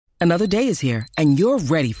Another day is here, and you're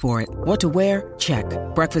ready for it. What to wear? Check.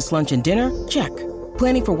 Breakfast, lunch, and dinner? Check.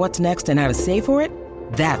 Planning for what's next and how to save for it?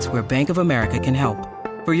 That's where Bank of America can help.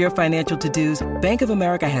 For your financial to-dos, Bank of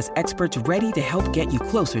America has experts ready to help get you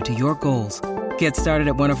closer to your goals. Get started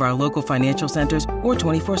at one of our local financial centers or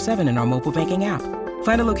 24/7 in our mobile banking app.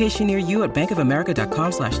 Find a location near you at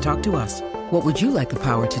bankofamerica.com/talktous. What would you like the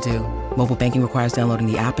power to do? Mobile banking requires downloading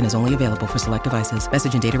the app and is only available for select devices.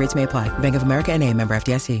 Message and data rates may apply. Bank of America N.A., member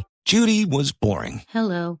FDIC. Judy was boring.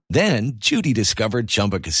 Hello. Then Judy discovered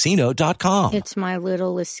ChumbaCasino.com. It's my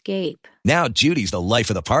little escape. Now Judy's the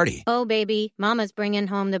life of the party. Oh, baby, mama's bringing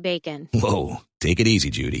home the bacon. Whoa, take it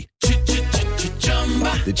easy, Judy.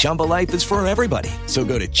 The Chumba life is for everybody. So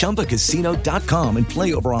go to ChumbaCasino.com and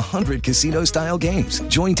play over 100 casino-style games.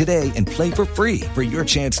 Join today and play for free for your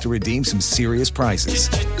chance to redeem some serious prizes.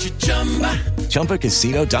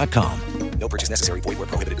 ChumbaCasino.com. No purchase necessary. Void where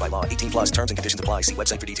prohibited by law. 18+ terms and conditions apply. See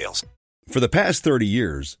website for details. For the past 30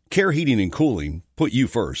 years, Care Heating and Cooling put you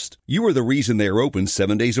first. You are the reason they are open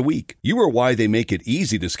 7 days a week. You are why they make it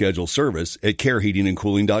easy to schedule service at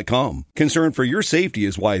careheatingandcooling.com. Concern for your safety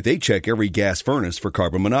is why they check every gas furnace for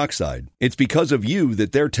carbon monoxide. It's because of you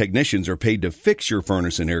that their technicians are paid to fix your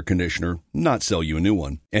furnace and air conditioner, not sell you a new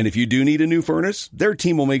one. And if you do need a new furnace, their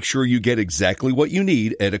team will make sure you get exactly what you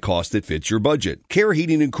need at a cost that fits your budget. Care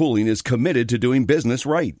Heating and Cooling is committed to doing business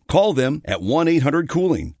right. Call them at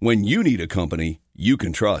 1-800-COOLING when you need a company you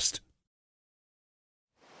can trust.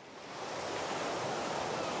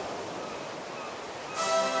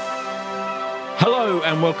 Hello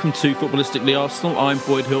and welcome to Footballistically Arsenal. I'm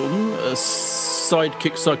Boyd Hilton.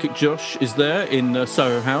 Sidekick Josh is there in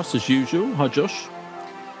Soho House as usual. Hi, Josh.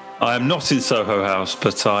 I am not in Soho House,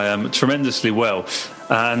 but I am tremendously well.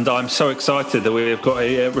 And I'm so excited that we have got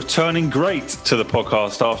a returning great to the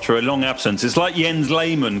podcast after a long absence. It's like Jens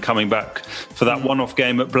Lehmann coming back for that one-off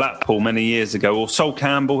game at Blackpool many years ago. Or Sol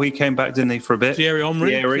Campbell, he came back, didn't he, for a bit? Thierry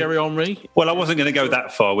Henry. Well, I wasn't going to go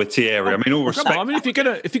that far with Thierry. I mean, all respect. I mean, if you're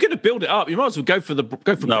gonna build it up, you might as well go for.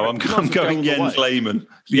 No, I'm going Jens Lehmann.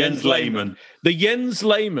 Jens Lehmann. The Jens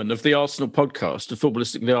Lehmann of the Arsenal podcast, of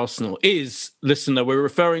Footballistically Arsenal, is, listener, we're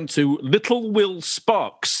referring to Little Will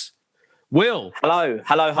Sparks. Will. Hello.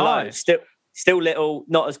 Hi. Still little,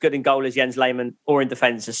 not as good in goal as Jens Lehmann or in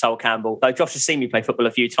defence as Sol Campbell. Though Josh has seen me play football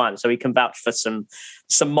a few times, so he can vouch for some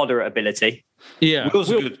moderate ability. Yeah.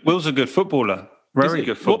 Will's a good footballer. Very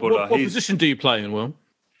good footballer. What position do you play in, Will?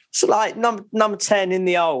 So like number 10 in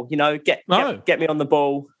the hole, get me on the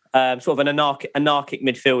ball. Sort of an anarchic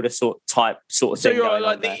midfielder sort of thing. So you're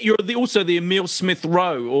like you're also the Emile Smith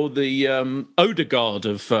Rowe or the Odegaard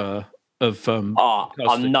of I'm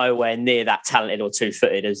nowhere near that talented or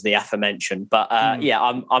two-footed as the aforementioned, but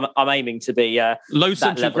I'm aiming to be low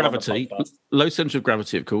centre of gravity. Low centre of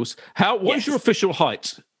gravity, of course. What is your official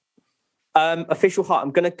height? Official height.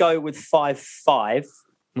 I'm going to go with 5'5",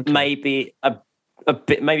 okay. Maybe a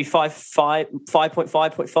bit, maybe 5'5",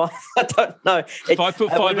 5.5. I don't know.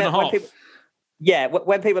 5'5.5".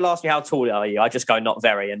 When people ask me how tall are you, I just go not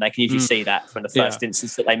very, and they can usually see that from the first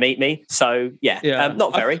instance that they meet me. So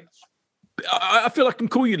not very. I feel I can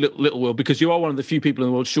call you little Will because you are one of the few people in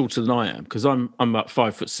the world shorter than I am. Because I'm about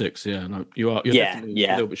 5'6". Yeah, no, you are. You're definitely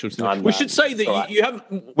a little bit shorter than me. We should say that you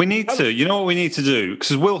haven't. We need to. You know what we need to do?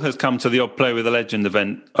 Because Will has come to the Odd Play with a Legend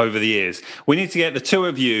event over the years. We need to get the two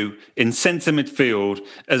of you in centre midfield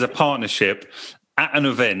as a partnership at an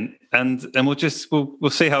event, and we'll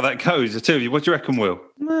see how that goes. The two of you. What do you reckon, Will?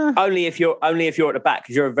 Only if you're at the back,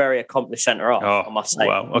 because you're a very accomplished centre half. I must say.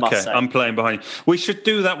 Well, okay, I'm playing behind you. We should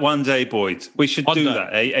do that one day, Boyd. We should do that.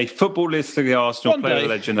 A Footballistically Arsenal Player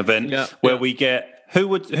Legend event where we get who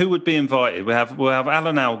would be invited. We'll have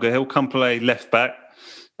Alan Alger. He'll come play left back.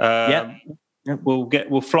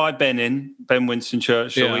 We'll fly Ben in, Ben Winston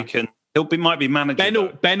Churchill. So we can. Might be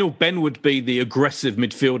manager. Ben would be the aggressive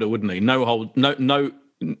midfielder, wouldn't he? No.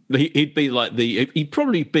 He'd be like he'd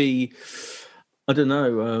probably be. I don't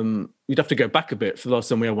know. You'd have to go back a bit for the last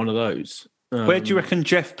time we had one of those. Where do you reckon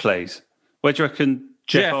Jeff plays? Where do you reckon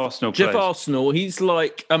Jeff Arsenal plays? Jeff Arsenal. He's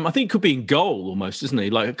like I think he could be in goal almost, isn't he?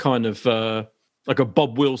 Like a kind of like a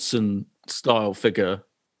Bob Wilson style figure.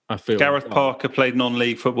 I feel Gareth Parker played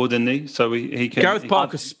non-league football, didn't he? So he can. Gareth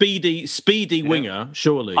Parker, speedy winger,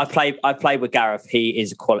 surely. I played with Gareth.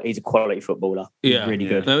 He's a quality footballer. Yeah, really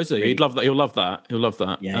good. No, is he? Really. He'd love that. He'll love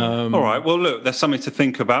that. Yeah. All right. Well, look, there's something to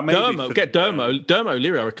think about. Maybe Dermo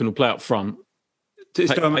Leary, I reckon, will play up front.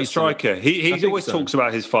 Is Dermo a striker? He always talks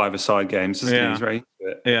about his five-a-side games. Doesn't he? He's very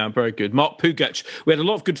into it. Yeah, very good. Mark Pugac. We had a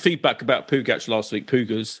lot of good feedback about Pugac last week.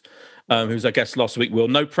 Pugas. Who was our guest last week, Will.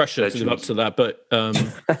 No pressure to live up to that, but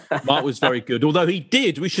Mark was very good. Although he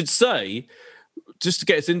did, we should say, just to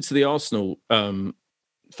get us into the Arsenal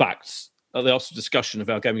facts, the Arsenal discussion of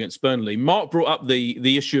our game against Burnley, Mark brought up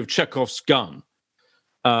the issue of Chekhov's gun,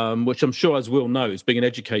 which I'm sure, as Will knows, being an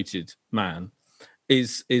educated man,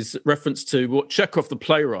 is reference to what Chekhov, the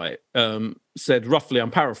playwright, said roughly.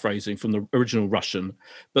 I'm paraphrasing from the original Russian,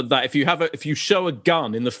 but that if you show a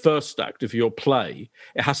gun in the first act of your play,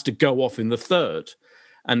 it has to go off in the third.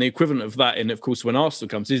 And the equivalent of that, of course, when Arsenal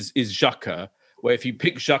comes, is Xhaka, where if you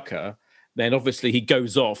pick Xhaka, then obviously he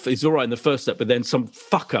goes off. He's all right in the first act, but then some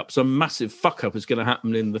massive fuck up is going to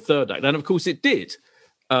happen in the third act. And of course it did.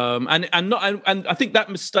 And I think that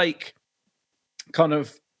mistake kind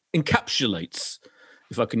of encapsulates,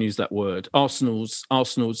 if I can use that word, Arsenal's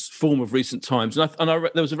form of recent times. And I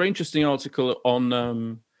read, there was a very interesting article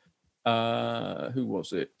on who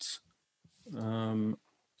was it?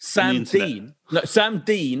 Sam Dean. No, Sam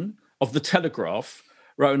Dean of The Telegraph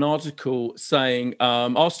wrote an article saying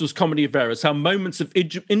Arsenal's comedy of errors, how moments of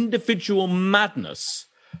individual madness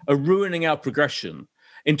are ruining our progression.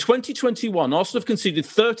 In 2021, Arsenal have conceded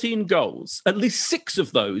 13 goals. At least 6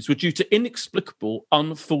 of those were due to inexplicable,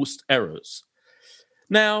 unforced errors.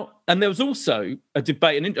 Now, and there was also a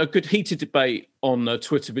debate, a good heated debate on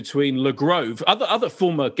Twitter between Le Grove, other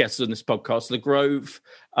former guests on this podcast, Le Grove,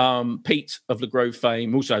 Pete of Le Grove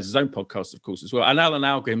fame, also has his own podcast, of course, as well, and Alan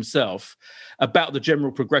Alger himself, about the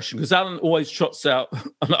general progression. Because Alan always trots out,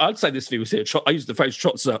 and I'd say this if he was here, I use the phrase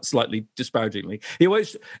trots out slightly disparagingly. He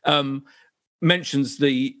always mentions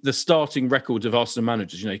the starting record of Arsenal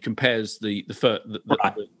managers. You know, he compares the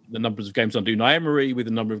numbers of games under Unai Emery with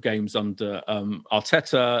the number of games under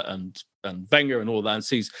Arteta and Wenger and all that, and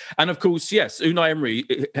sees. And of course, yes, Unai Emery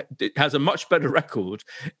has a much better record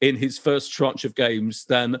in his first tranche of games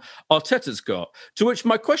than Arteta's got. To which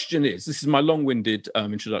my question is: this is my long-winded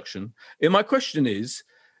introduction. And my question is,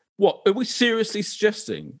 what are we seriously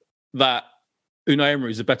suggesting that Unai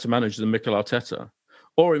Emery is a better manager than Mikel Arteta,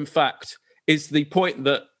 or in fact? Is the point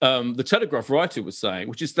that the Telegraph writer was saying,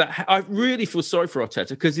 which is that I really feel sorry for Arteta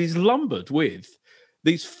because he's lumbered with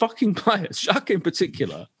these fucking players, Xhaka in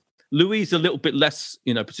particular, Luiz a little bit less,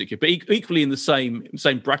 particular, but equally in the same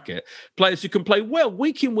bracket, players who can play well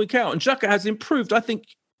week in, week out. And Xhaka has improved, I think,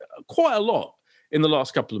 quite a lot in the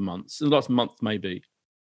last couple of months, in the last month maybe.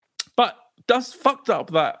 But fucked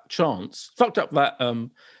up that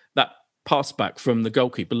pass back from the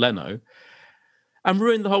goalkeeper, Leno, and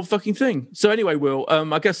ruined the whole fucking thing. So anyway, Will,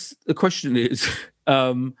 I guess the question is,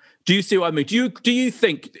 do you see what I mean? Do you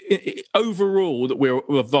think overall that we're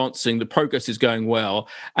advancing, the progress is going well,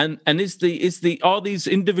 and are these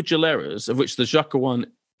individual errors, of which the Xhaka one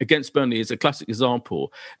against Burnley is a classic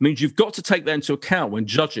example, means you've got to take that into account when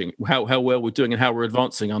judging how well we're doing and how we're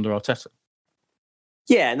advancing under Arteta?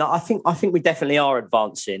 Yeah, no, I think we definitely are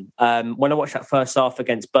advancing. When I watched that first half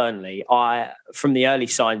against Burnley, from the early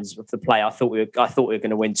signs of the play, I thought we were going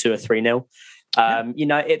to win 2 or 3-0.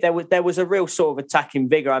 There was a real sort of attacking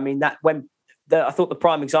vigour. I mean, I thought the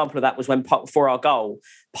prime example of that was when for our goal,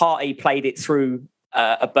 Partey played it through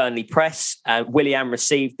a Burnley press. Willian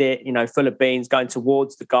received it, full of beans, going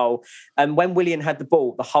towards the goal. And when Willian had the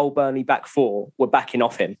ball, the whole Burnley back 4 were backing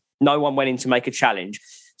off him. No one went in to make a challenge.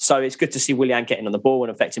 So it's good to see Willian getting on the ball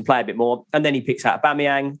and affecting play a bit more. And then he picks out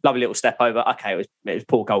Aubameyang, lovely little step over. Okay, it was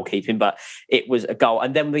poor goalkeeping, but it was a goal.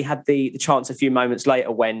 And then we had the chance a few moments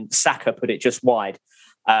later when Saka put it just wide.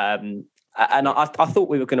 And I thought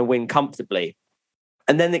we were going to win comfortably.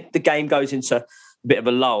 And then the game goes into a bit of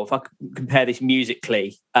a lull. If I compare this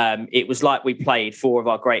musically, it was like we played 4 of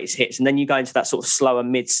our greatest hits. And then you go into that sort of slower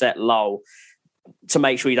mid-set lull to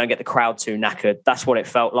make sure you don't get the crowd too knackered. That's what it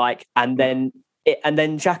felt like. And then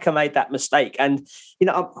Xhaka made that mistake. And,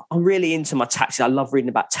 I'm really into my tactics. I love reading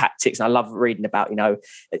about tactics and I love reading about,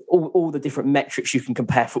 all the different metrics you can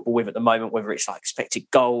compare football with at the moment, whether it's like expected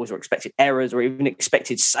goals or expected errors or even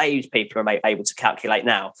expected saves people are able to calculate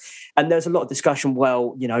now. And there's a lot of discussion,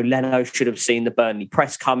 well, Leno should have seen the Burnley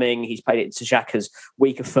press coming. He's played it to Xhaka's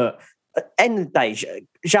weaker foot. At the end of the day,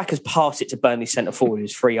 Xhaka's passed it to Burnley centre forward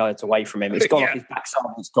who's 3 yards away from him. It's gone off his backside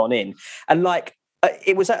and it's gone in. And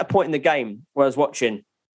it was at a point in the game where I was watching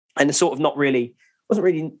and wasn't really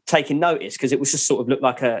taking notice because it was just sort of looked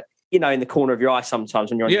like in the corner of your eye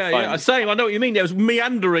sometimes when you're on your phone. Yeah, I know what you mean. It was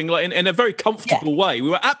meandering in a very comfortable way. We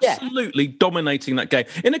were absolutely dominating that game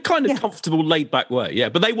in a kind of comfortable, laid-back way. Yeah,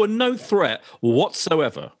 but they were no threat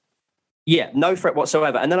whatsoever. Yeah, no threat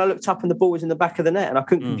whatsoever. And then I looked up and the ball was in the back of the net and I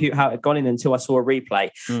couldn't compute how it had gone in until I saw a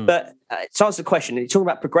replay. But to answer the question, you're talking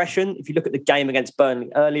about progression. If you look at the game against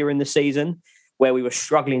Burnley earlier in the season, where we were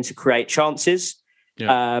struggling to create chances.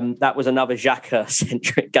 Yeah. That was another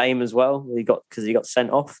Xhaka-centric game as well. Because he got sent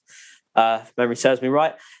off, if memory serves me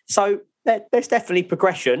right. So there's definitely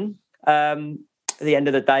progression. At the end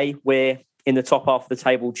of the day, we're in the top half of the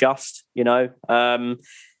table.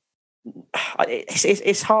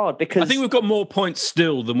 It's hard because I think we've got more points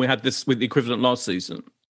still than we had this with the equivalent last season.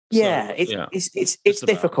 It's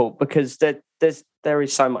difficult because there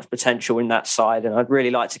is so much potential in that side, and I'd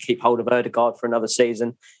really like to keep hold of Ødegaard for another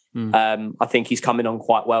season. I think he's coming on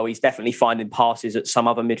quite well. He's definitely finding passes that some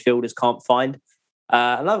other midfielders can't find.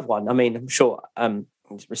 Another one, I mean, I'm sure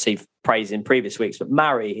he's received praise in previous weeks, but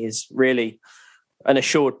Mari is really an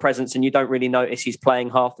assured presence, and you don't really notice he's playing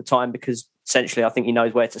half the time because essentially I think he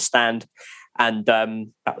knows where to stand. And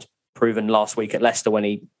that was proven last week at Leicester when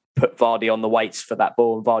he put Vardy on the weights for that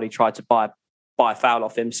ball and Vardy tried to buy a foul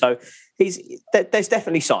off him. So there's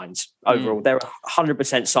definitely signs overall. There are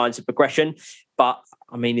 100% signs of progression, but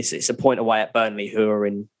I mean, it's a point away at Burnley, who are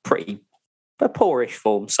in pretty poorish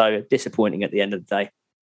form. So disappointing at the end of the day.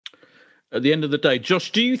 At the end of the day,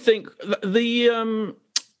 Josh, do you think a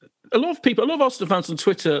lot of Arsenal fans on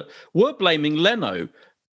Twitter were blaming Leno?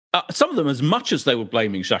 Some of them as much as they were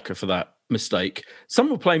blaming Xhaka for that mistake. Some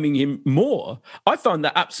were blaming him more. I found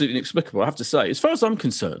that absolutely inexplicable, I have to say. As far as I'm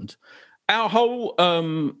concerned, our whole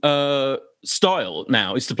style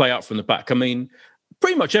now is to play out from the back. I mean,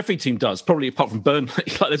 pretty much every team does, probably apart from Burnley.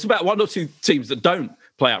 Like, there's about one or two teams that don't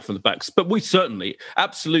play out from the backs. But we certainly,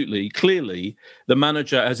 absolutely, clearly, the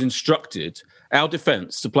manager has instructed our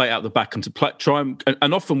defence to play out the back and to try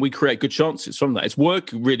and often we create good chances from that. It's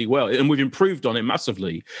working really well, and we've improved on it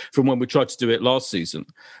massively from when we tried to do it last season.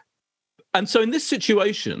 And so in this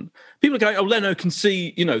situation, people are going, "Oh, Leno can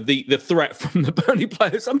see, the threat from the Burnley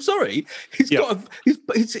players." I'm sorry, he's got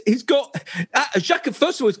Xhaka.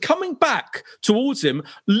 First of all, is coming back towards him,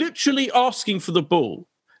 literally asking for the ball.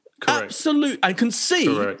 Correct. Absolute, and can see.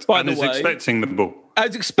 Correct. By and the is way, expecting the ball.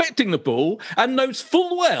 As expecting the ball, and knows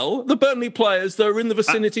full well the Burnley players that are in the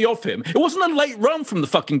vicinity of him. It wasn't a late run from the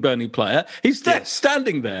fucking Burnley player. He's there,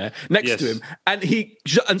 standing there next to him,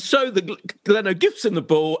 and so Leno gives him the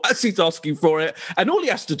ball as he's asking for it, and all he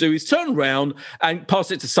has to do is turn around and pass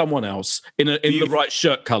it to someone else in the right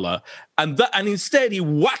shirt colour, and instead he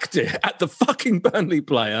whacked it at the fucking Burnley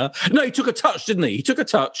player. No, he took a touch, didn't he? He took a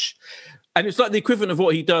touch. And it's like the equivalent of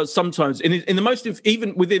what he does sometimes in the most,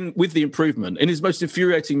 even with the improvement, in his most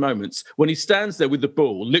infuriating moments, when he stands there with the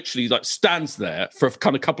ball, literally like stands there for a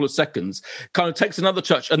kind of couple of seconds, kind of takes another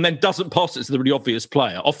touch and then doesn't pass it to the really obvious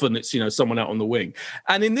player. Often it's, someone out on the wing.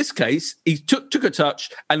 And in this case, he took a touch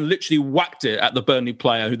and literally whacked it at the Burnley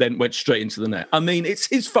player who then went straight into the net. I mean, it's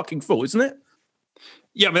his fucking fault, isn't it?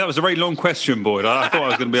 Yeah, I mean, that was a very long question, Boyd. I thought I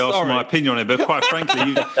was going to be asked my opinion on it, but quite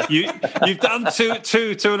frankly, you've done two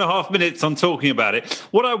and a half minutes on talking about it.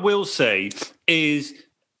 What I will say is,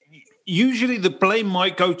 usually the blame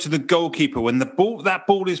might go to the goalkeeper when that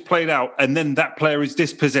ball is played out, and then that player is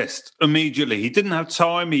dispossessed immediately. He didn't have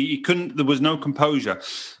time. He couldn't. There was no composure.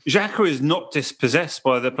 Xhaka is not dispossessed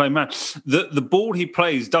by the playing man. The ball he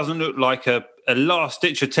plays doesn't look like a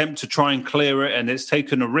last-ditch attempt to try and clear it, and it's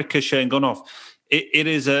taken a ricochet and gone off. It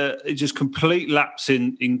is a just complete lapse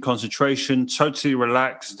in concentration, totally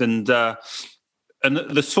relaxed, and the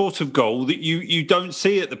sort of goal that you don't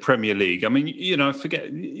see at the Premier League. I mean, forget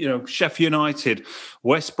Sheffield United,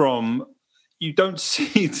 West Brom. You don't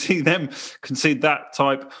see them concede that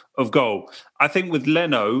type of goal. I think with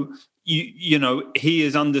Leno, he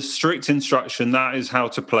is under strict instruction. That is how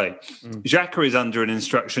to play. Xhaka is under an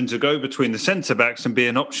instruction to go between the centre backs and be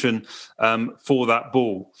an option for that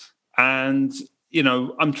ball. And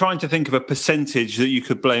I'm trying to think of a percentage that you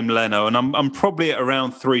could blame Leno, and I'm probably at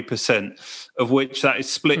around 3%, of which that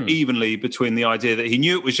is split evenly between the idea that he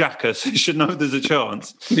knew it was Xhaka, so he should know there's a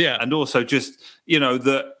chance, and also just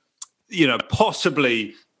that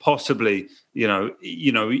possibly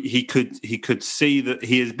he could see that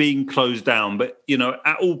he is being closed down, but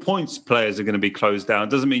at all points players are going to be closed down. It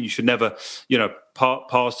doesn't mean you should never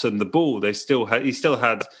pass them the ball. He still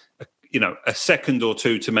had a second or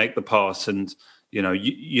two to make the pass, and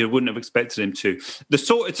you wouldn't have expected him to.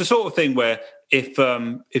 It's a sort of thing where if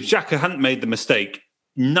Xhaka hadn't made the mistake,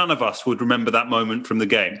 none of us would remember that moment from the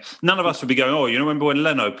game. None of us would be going, "Oh, remember when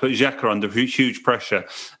Leno put Xhaka under huge pressure?"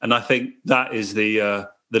 And I think that is the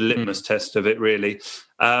litmus test of it, really.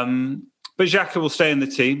 But Xhaka will stay in the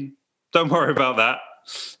team. Don't worry about that.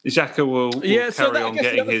 Xhaka will carry on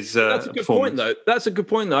getting his that's a good point, though. That's a good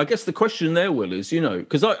point, though. I guess the question there, Will, is,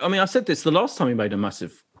 because I said this the last time he made a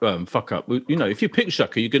massive fuck up. If you pick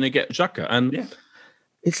Xhaka, you're going to get Xhaka, and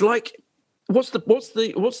it's like, what's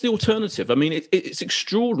the alternative? I mean, it's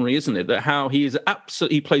extraordinary, isn't it, that how he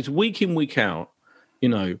plays week in, week out.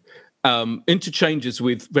 Interchanges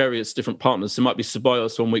with various different partners. There might be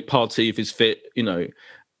Ceballos 1 week, Partey if he's fit.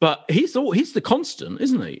 But he's the constant,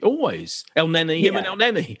 isn't he? Always him and El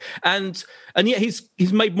Neni, and yet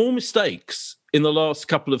he's made more mistakes in the last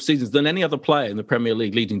couple of seasons than any other player in the Premier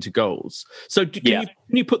League leading to goals. So can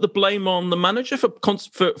you put the blame on the manager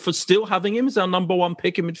for still having him as our number one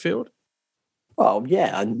pick in midfield? Well,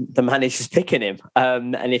 yeah, and the manager's picking him.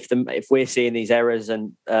 And if we're seeing these errors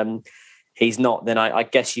and he's not, then I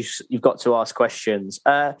guess you've got to ask questions.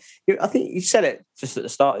 I think you said it just at the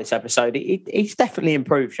start of this episode. He's definitely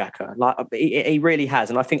improved, Xhaka. Like he really has,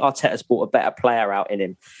 and I think Arteta's brought a better player out in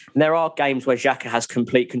him. And there are games where Xhaka has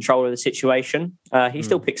complete control of the situation. He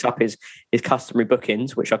still picks up his customary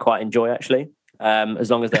bookings, which I quite enjoy actually. As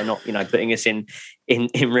long as they're not, putting us in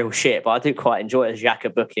real shit. But I do quite enjoy a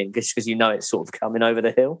Xhaka booking just because it's sort of coming over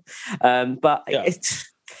the hill. I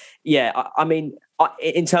mean,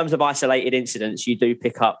 in terms of isolated incidents, you do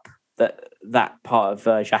pick up that part of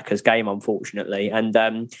Xhaka's game, unfortunately. And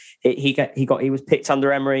he was picked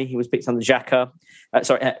under Emery. He was picked under Xhaka.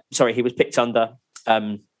 He was picked under.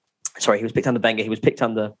 He was picked under Wenger. He was picked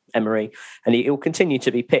under Emery, and he'll continue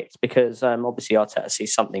to be picked because obviously Arteta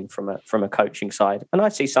sees something from a coaching side, and I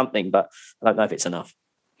see something, but I don't know if it's enough.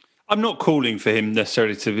 I'm not calling for him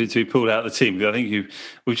necessarily to be pulled out of the team. I think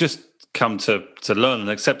we've just come to learn and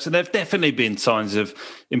accept, and there have definitely been signs of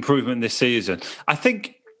improvement this season. I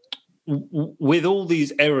think with all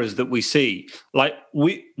these errors that we see, like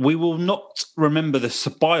we will not remember the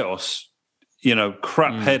Ceballos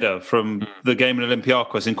crap header from the game in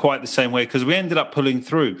Olympiacos in quite the same way because we ended up pulling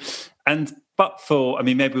through.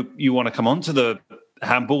 Maybe you want to come on to the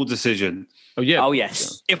handball decision. Oh yeah. Oh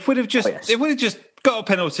yes. If we'd have just got a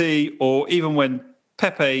penalty, or even when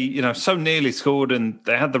Pepe, so nearly scored and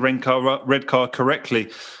they had the red card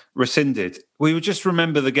correctly rescinded, we would just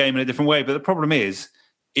remember the game in a different way. But the problem is,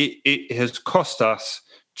 it has cost us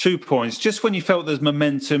 2 points just when you felt there's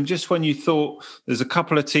momentum, just when you thought there's a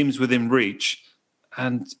couple of teams within reach,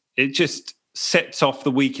 and it just sets off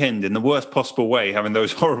the weekend in the worst possible way, having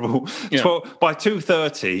those horrible... Yeah. By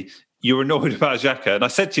 2:30, you're annoyed about Xhaka. And I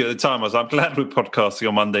said to you at the time, I'm glad we're podcasting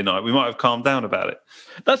on Monday night. We might have calmed down about it.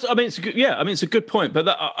 It's a good point.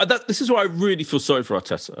 But this is why I really feel sorry for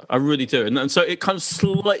Arteta. I really do. And so it kind of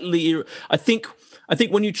slightly... I think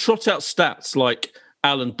when you trot out stats like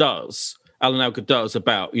Alan Alga does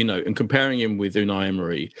about, and comparing him with Unai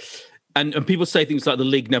Emery. And people say things like the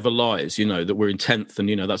league never lies, that we're in 10th and,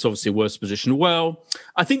 that's obviously a worse position. Well,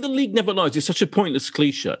 I think the league never lies is such a pointless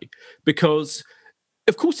cliche because,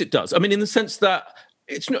 of course it does. I mean, in the sense that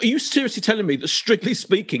are you seriously telling me that, strictly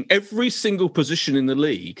speaking, every single position in the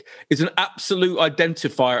league is an absolute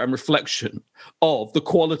identifier and reflection of the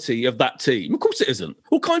quality of that team? Of course it isn't.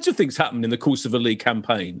 All kinds of things happen in the course of a league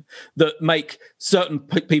campaign that make certain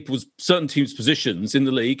teams' positions in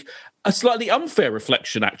the league a slightly unfair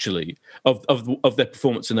reflection, actually, of their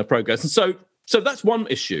performance and their progress. And so that's one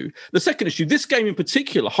issue. The second issue, this game in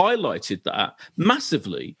particular highlighted that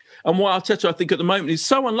massively, and why Arteta, I think, at the moment is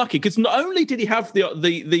so unlucky because not only did he have the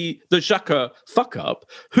Xhaka fuck up,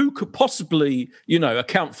 who could possibly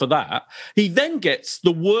account for that? He then gets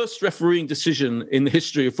the worst refereeing decision in the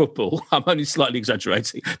history of football. I'm only slightly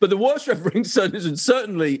exaggerating, but the worst refereeing decision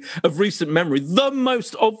certainly of recent memory, the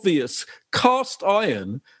most obvious cast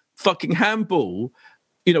iron fucking handball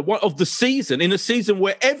of the season, in a season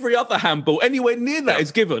where every other handball anywhere near that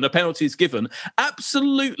is given, a penalty is given.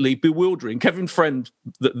 Absolutely bewildering. Kevin Friend,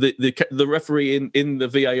 the referee in the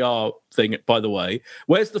VAR thing, by the way,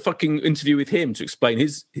 where's the fucking interview with him to explain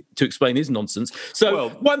his nonsense? So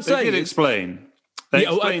what I'm saying is, They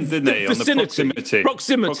explained, didn't they, on the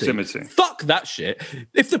proximity. Fuck that shit.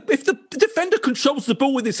 If the defender controls the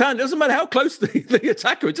ball with his hand, it doesn't matter how close the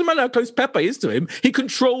attacker, it doesn't matter how close Pepe is to him, he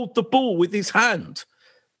controlled the ball with his hand.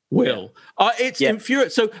 It's infuriating.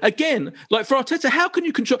 So again, like for Arteta, how can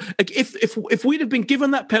you control? If we'd have been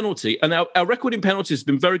given that penalty, and our record in penalties has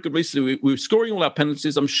been very good recently, we were scoring all our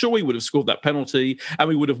penalties. I'm sure we would have scored that penalty, and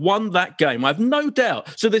we would have won that game. I have no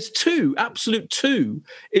doubt. So there's two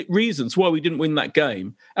reasons why we didn't win that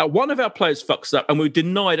game. One of our players fucks up, and we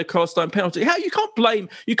denied a cast iron penalty.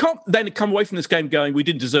 You can't then come away from this game going, we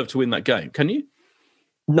didn't deserve to win that game, can you?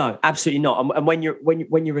 No, absolutely not. And when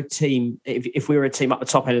you're a team, if we were a team at the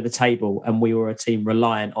top end of the table and we were a team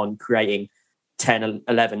reliant on creating 10,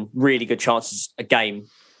 11 really good chances a game,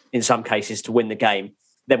 in some cases to win the game,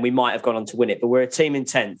 then we might have gone on to win it. But we're a team in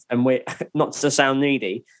 10th, and we're not to sound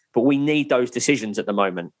needy, but we need those decisions at the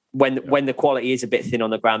moment when the quality is a bit thin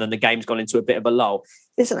on the ground and the game's gone into a bit of a lull.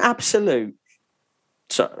 It's an absolute.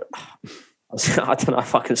 So I don't know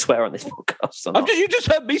if I can swear on this podcast or not. You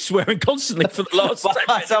just heard me swearing constantly for the last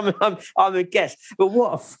 10 minutes. I'm a guest, but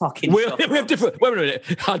what a fucking we have different. Wait a minute.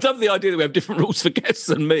 I love the idea that we have different rules for guests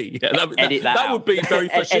than me. Yeah, that would be very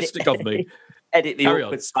fascistic of me. Edit the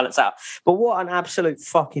awkward silence out. But what an absolute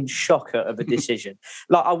fucking shocker of a decision.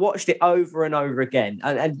 Like, I watched it over and over again.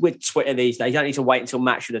 And with Twitter these days, you don't need to wait until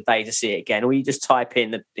match of the day to see it again. Or you just type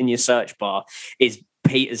in your search bar is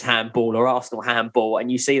Peter's handball or Arsenal handball,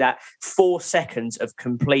 and you see that 4 seconds of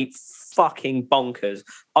complete fucking bonkers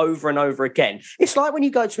over and over again. It's like when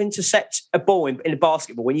you go to intercept a ball in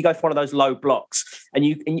basketball, when you go for one of those low blocks and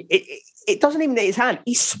it doesn't even hit his hand.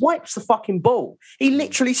 He swipes the fucking ball. He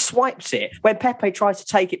literally swipes it when Pepe tries to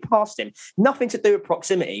take it past him. Nothing to do with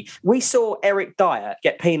proximity. We saw Eric Dyer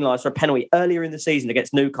get penalised for a penalty earlier in the season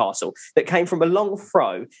against Newcastle that came from a long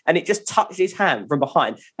throw and it just touched his hand from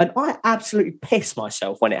behind. And I absolutely pissed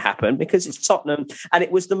myself when it happened because it's Tottenham and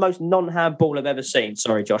it was the most non-handball I've ever seen.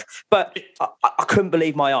 Sorry, Josh. But I couldn't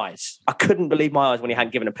believe my eyes. I couldn't believe my eyes when he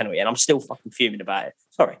hadn't given a penalty, and I'm still fucking fuming about it.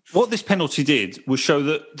 Sorry. What this penalty did was show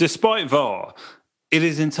that despite VAR, it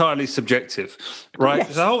is entirely subjective, right?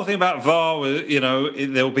 Yes. The whole thing about VAR,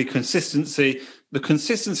 there will be consistency. The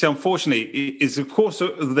consistency, unfortunately, is of course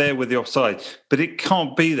there with the offside, but it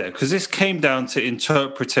can't be there because this came down to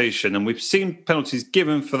interpretation, and we've seen penalties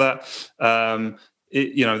given for that,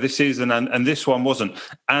 this season, and this one wasn't.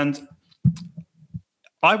 And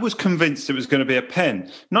I was convinced it was going to be a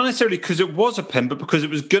pen, not necessarily because it was a pen, but because it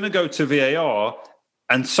was going to go to VAR,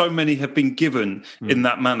 and so many have been given in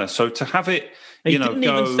that manner. So to have it, didn't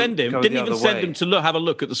even send him to have a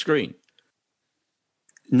look at the screen.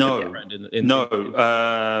 No,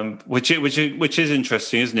 which is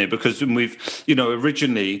interesting, isn't it? Because we've,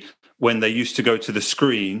 originally when they used to go to the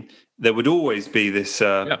screen, there would always be this,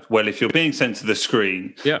 well, if you're being sent to the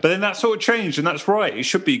screen. Yeah. But then that sort of changed, and that's right. It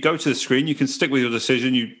should be go to the screen. You can stick with your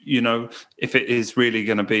decision, if it is really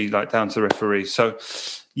going to be down to the referee. So,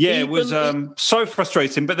 yeah, it was so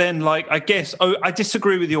frustrating. But then, I guess, I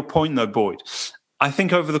disagree with your point, though, Boyd. I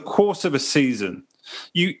think over the course of a season,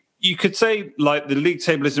 you could say, the league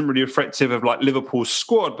table isn't really reflective of, Liverpool's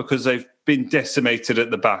squad because they've been decimated at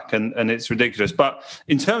the back and it's ridiculous. But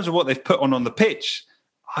in terms of what they've put on the pitch,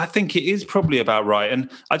 I think it is probably about right. And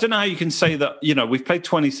I don't know how you can say that, we've played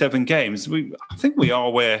 27 games. I think we are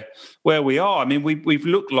where we are. I mean, we've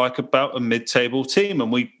looked like about a mid-table team, and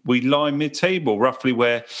we lie mid-table, roughly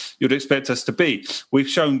where you'd expect us to be. We've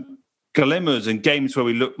shown glimmers and games where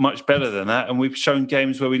we look much better than that. And we've shown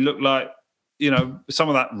games where we look like, some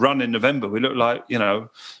of that run in November, we look like,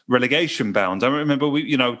 relegation bound. I remember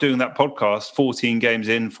doing that podcast, 14 games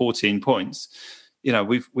in, 14 points.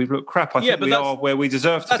 We've looked crap. I think we are where we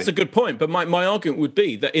deserve to be. That's a good point. But my argument would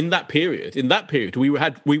be that in that period, we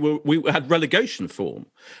had relegation form.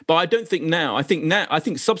 But I don't think now. I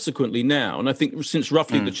think subsequently now, and I think since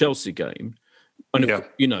roughly the Chelsea game, and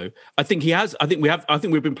I think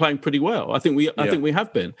we've been playing pretty well. I think we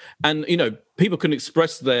have been, and people can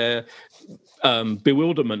express their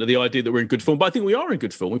bewilderment at the idea that we're in good form, but I think we are in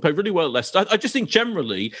good form. We played really well at Leicester. I just think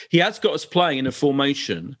generally he has got us playing in a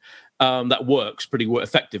formation that works pretty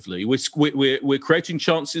effectively. We're creating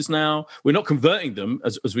chances now. We're not converting them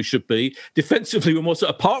as we should be. Defensively, we're more so,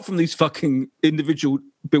 apart from these fucking individual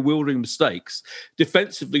bewildering mistakes.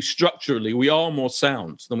 Defensively, structurally, we are more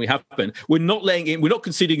sound than we have been. We're not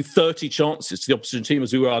conceding 30 chances to the opposition team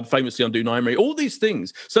as we were famously under Unai Emery. All these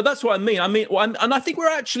things. So that's what I mean. And I think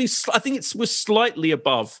we're slightly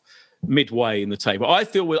above midway in the table. I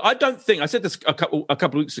said this a couple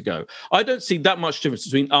of weeks ago. I don't see that much difference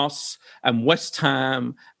between us and West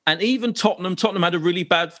Ham and even Tottenham. Tottenham had a really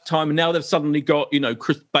bad time, and now they've suddenly got,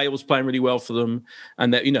 Chris Bale's playing really well for them,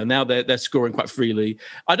 and now they're scoring quite freely.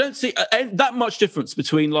 I don't see that much difference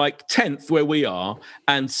between 10th where we are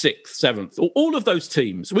and 6th, 7th. All of those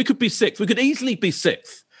teams, we could be 6th. We could easily be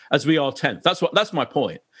 6th as we are 10th. That's my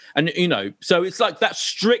point. And, so it's that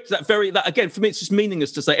strict, that again, for me, it's just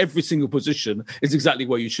meaningless to say every single position is exactly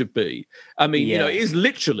where you should be. I mean, it is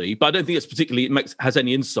literally, but I don't think it's particularly, has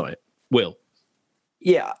any insight. Will?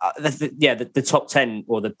 Yeah, the top 10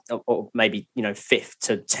 or maybe 5th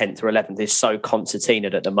to 10th or 11th is so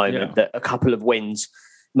concertinaed at the moment that a couple of wins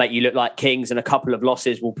make you look like kings, and a couple of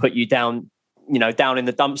losses will put you down, down in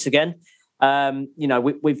the dumps again.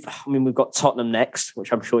 We've got Tottenham next,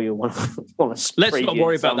 which I'm sure you'll want to. Let's not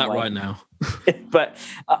worry about that right now. But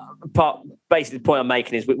basically, the point I'm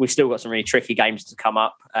making is we've still got some really tricky games to come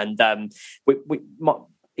up, and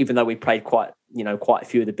even though we played quite a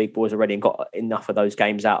few of the big boys already and got enough of those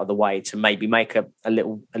games out of the way to maybe make a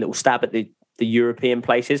little stab at the European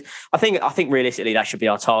places. I think realistically that should be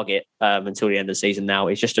our target until the end of the season. Now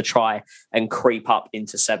is just to try and creep up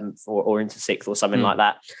into 7th or into 6th or something like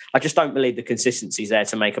that. I just don't believe the consistency's there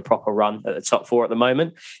to make a proper run at the top 4 at the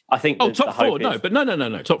moment. I think top 4, no,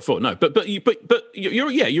 top 4, no, but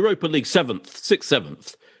you're Europa League 7th, 6th,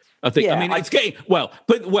 7th. I think. Yeah, I mean, it's getting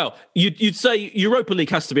you'd say Europa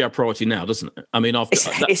League has to be our priority now, doesn't it? I mean,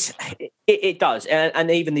 it does,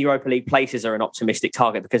 and even the Europa League places are an optimistic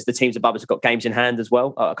target because the teams above us have got games in hand as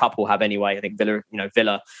well. A couple have anyway. I think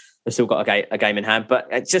Villa have still got a game in hand, but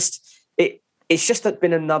it's just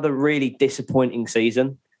been another really disappointing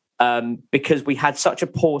season because we had such a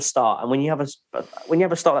poor start, and when you have a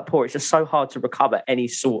start that poor, it's just so hard to recover any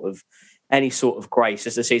sort of grace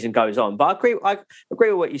as the season goes on. But I agree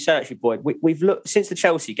with what you said, actually, Boyd. We've looked since the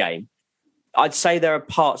Chelsea game. I'd say there are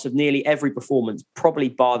parts of nearly every performance, probably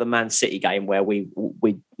bar the Man City game, where we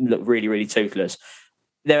look really, really toothless.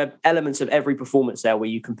 There are elements of every performance there where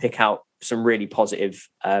you can pick out some really positive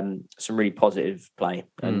play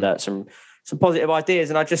and some positive ideas.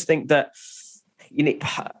 And I just think that you need,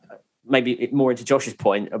 maybe more into Josh's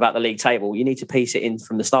point about the league table, you need to piece it in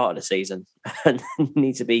from the start of the season, and you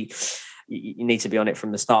need to be on it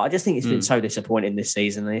from the start. I just think it's been so disappointing this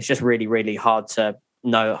season, and it's just really, really hard to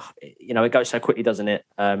know. It goes so quickly, doesn't it?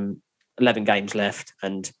 11 games left,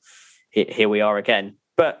 and here we are again.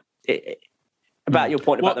 But about your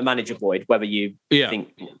point about the manager, Boyd, whether you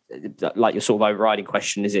think, like your sort of overriding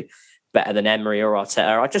question, is it better than Emery or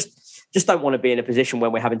Arteta? I just don't want to be in a position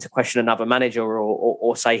when we're having to question another manager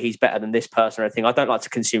or say he's better than this person or anything. I don't like to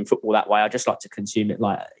consume football that way. I just like to consume it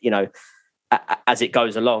as it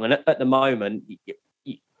goes along. And at the moment,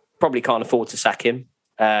 you probably can't afford to sack him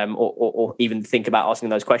or even think about asking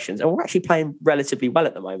those questions. And we're actually playing relatively well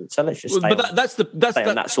at the moment. So let's just stay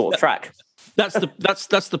on that sort of track. That's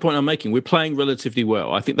the point I'm making. We're playing relatively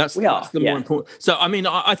well. I think that's the more important. So I mean,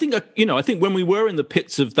 I think when we were in the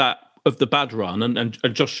pits of the bad run, and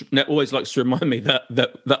Josh always likes to remind me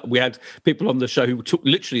that we had people on the show who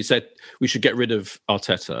literally said we should get rid of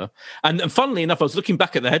Arteta. And funnily enough, I was looking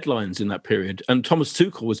back at the headlines in that period, and Thomas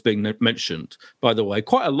Tuchel was being mentioned, by the way,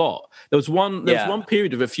 quite a lot. There was one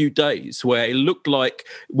period of a few days where it looked like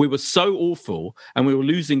we were so awful and we were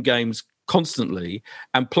losing games constantly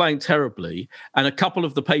and playing terribly, and a couple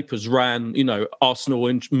of the papers ran,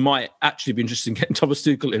 Arsenal might actually be interested in getting Thomas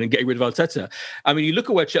Tuchel in and getting rid of Arteta. I mean, you look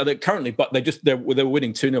at where they're currently, but they were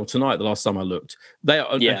winning 2-0 tonight. The last time I looked, they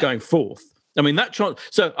are going fourth. I mean, that chance.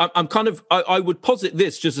 So I would posit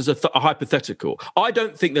this just as a hypothetical. I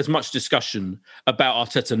don't think there's much discussion about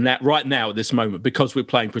Arteta right now at this moment because we're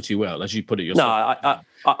playing pretty well, as you put it yourself. No,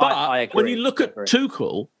 I agree. When you look at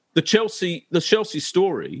Tuchel, the Chelsea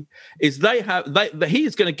story is he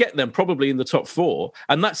is going to get them probably in the top 4,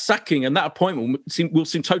 and that sacking and that appointment will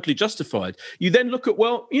seem totally justified. You then look at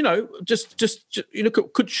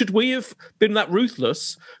should we have been that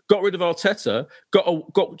ruthless, got rid of Arteta, got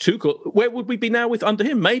Tuchel? Where would we be now under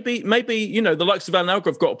him? Maybe the likes of Alan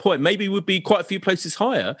Algrove got a point. Maybe we'd be quite a few places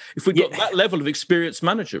higher if we got that level of experienced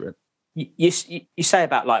manager in. You say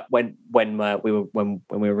about like when we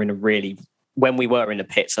were in a really. When we were in the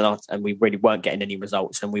pits and we really weren't getting any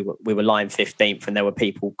results, and we were lying 15th, and there were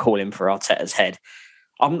people calling for Arteta's head.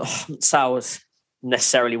 I'm not saying I was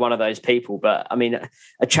necessarily one of those people, but I mean,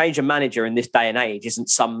 a change of manager in this day and age isn't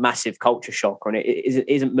some massive culture shock, and it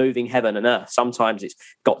isn't moving heaven and earth. Sometimes it's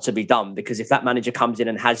got to be done, because if that manager comes in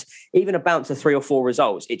and has even a bounce of 3 or 4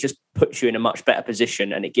 results, it just puts you in a much better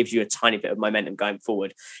position, and it gives you a tiny bit of momentum going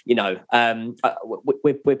forward.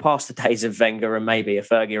 We're past the days of Wenger and maybe a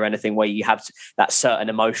Fergie or anything where you have that certain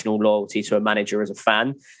emotional loyalty to a manager as a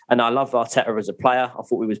fan. And I love Arteta as a player. I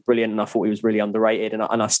thought he was brilliant, and I thought he was really underrated, and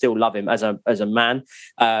I still love him as a man.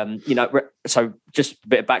 So just a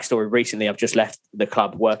bit of backstory. Recently, I've just left the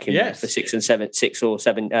club working there for 6 or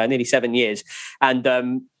 7, nearly 7 years, and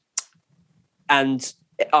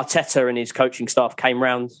Arteta and his coaching staff came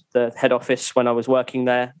round the head office when I was working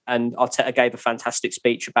there, and Arteta gave a fantastic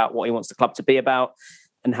speech about what he wants the club to be about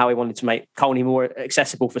and how he wanted to make Colney more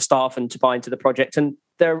accessible for staff and to buy into the project. And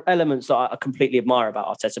there are elements that I completely admire about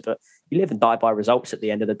Arteta, but you live and die by results at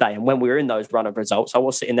the end of the day. And when we were in those run of results, I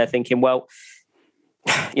was sitting there thinking, well,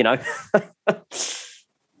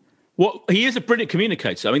 Well, he is a brilliant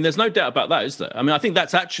communicator. I mean, there's no doubt about that, is there? I mean, I think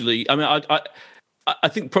that's actually, I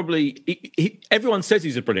think probably everyone says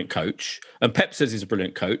he's a brilliant coach, and Pep says he's a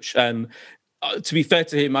brilliant coach. And to be fair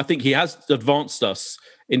to him, I think he has advanced us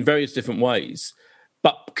in various different ways.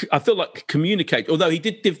 But I feel like communicate, although he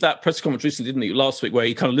did give that press conference recently, didn't he, last week, where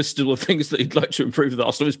he kind of listed all the things that he'd like to improve with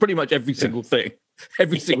Arsenal. It was pretty much every single thing,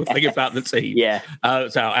 thing about the team. Yeah.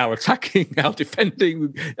 It's our attacking, our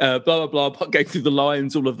defending, blah, blah, blah, going through the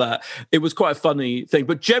lines, all of that. It was quite a funny thing.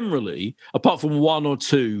 But generally, apart from one or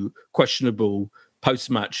two questionable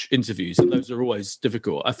post-match interviews, and those are always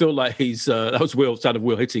difficult. I feel like that was sound of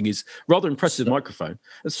Will hitting his rather impressive microphone.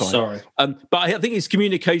 That's fine. Sorry. But I think his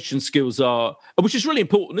communication skills are, which is really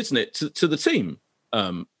important, isn't it, to the team?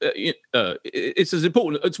 It's as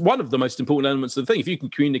important. It's one of the most important elements of the thing. If you can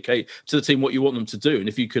communicate to the team what you want them to do, and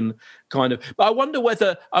if you can kind of, but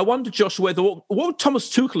I wonder, Josh, whether what would Thomas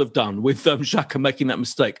Tuchel have done with Xhaka making that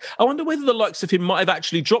mistake? I wonder whether the likes of him might have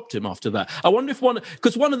actually dropped him after that. I wonder if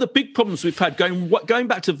because one of the big problems we've had going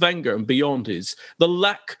back to Wenger and beyond is the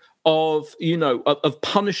lack of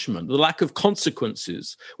punishment, the lack of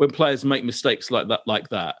consequences when players make mistakes like that.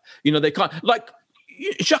 They can't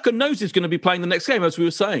Xhaka knows he's going to be playing the next game, as we were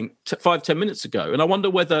saying 5-10 minutes ago. And I wonder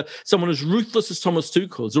whether someone as ruthless as Thomas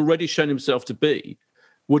Tuchel has already shown himself to be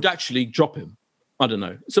would actually drop him. I don't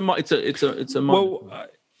know. It's a well,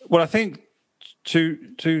 I think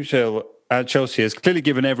Tuchel at Chelsea has clearly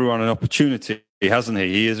given everyone an opportunity, hasn't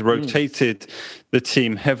he? He has rotated the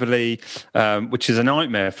team heavily, which is a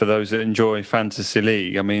nightmare for those that enjoy Fantasy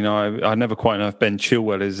League. I mean, I never quite know if Ben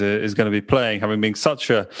Chilwell is going to be playing, having been such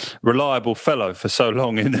a reliable fellow for so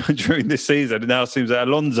long during this season. It now seems that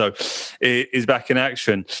Alonso is back in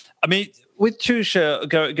action. I mean, with Tuchel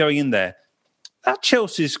going in there, that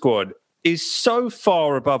Chelsea squad is so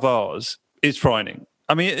far above ours, it's frightening.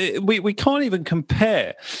 I mean, we can't even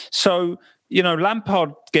compare. So,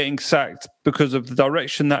 Lampard getting sacked because of the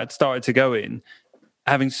direction that had started to go in,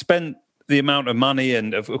 having spent the amount of money,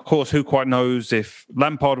 and of course, who quite knows if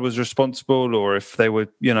Lampard was responsible or if they were,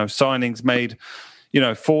 signings made,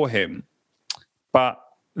 for him. But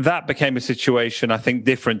that became a situation, I think,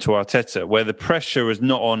 different to Arteta, where the pressure is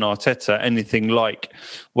not on Arteta anything like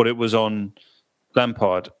what it was on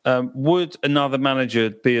Lampard. Would another manager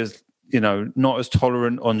be as not as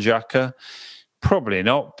tolerant on Xhaka? Probably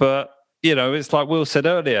not, but it's like Will said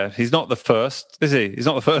earlier, he's not the first, is he? He's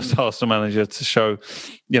not the first Arsenal manager to show,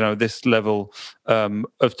 this level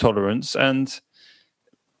of tolerance. And,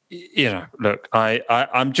 look,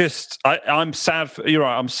 I'm sad. You're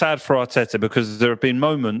right. I'm sad for Arteta because there have been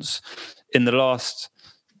moments in the last,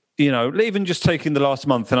 even just taking the last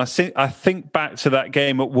month, and I think back to that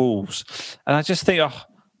game at Wolves, and I just think,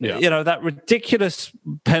 that ridiculous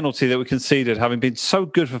penalty that we conceded, having been so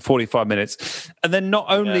good for 45 minutes. And then not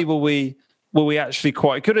only were we actually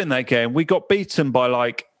quite good in that game, we got beaten by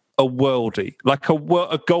like a worldie, like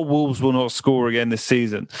a goal Wolves will not score again this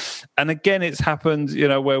season. And again, it's happened,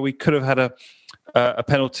 where we could have had a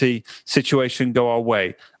penalty situation go our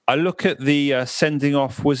way. I look at the sending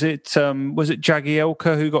off. Was it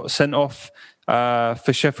Jagielka who got sent off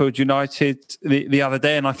for Sheffield United the other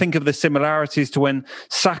day? And I think of the similarities to when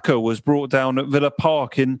Saka was brought down at Villa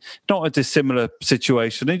Park in not a dissimilar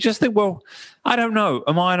situation. And you just think, well, I don't know.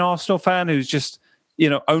 Am I an Arsenal fan who's just,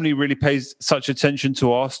 only really pays such attention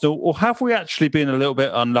to Arsenal? Or have we actually been a little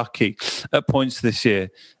bit unlucky at points this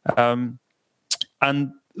year?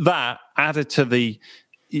 And that added to the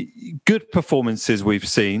good performances we've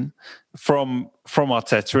seen from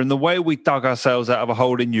Arteta, and the way we dug ourselves out of a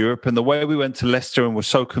hole in Europe, and the way we went to Leicester and were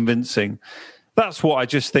so convincing. That's what I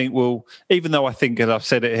just think will, even though I think, as I've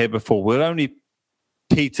said it here before, we'll only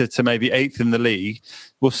peter to maybe 8th in the league.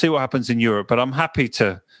 We'll see what happens in Europe, but I'm happy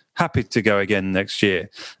to go again next year.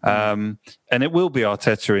 And it will be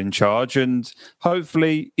Arteta in charge, and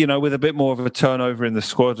hopefully, with a bit more of a turnover in the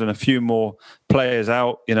squad and a few more players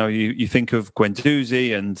out, you think of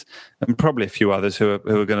Guendouzi and probably a few others who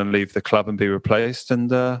are going to leave the club and be replaced.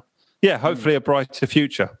 And hopefully a brighter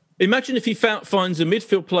future. Imagine if he finds a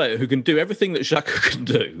midfield player who can do everything that Xhaka can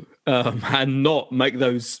do, and not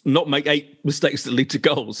make 8 mistakes that lead to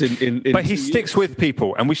goals. But he sticks with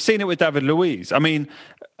people, and we've seen it with David Luiz. I mean,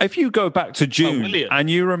 if you go back to June and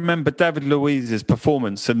you remember David Luiz's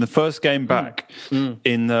performance in the first game back,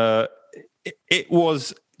 it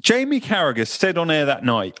was. Jamie Carragher said on air that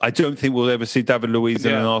night, "I don't think we'll ever see David Luiz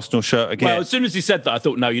in an Arsenal shirt again." Well, as soon as he said that, I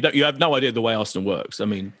thought, no, you have no idea the way Arsenal works. I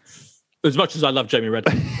mean, as much as I love Jamie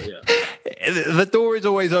Redknapp, the door is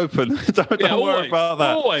always open. Don't worry about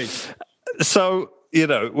that. Always. So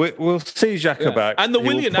we'll see Xhaka back, and the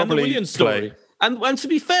Willian story. And to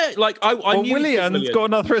be fair, I knew Willian's got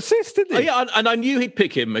another assist, didn't he? And I knew he'd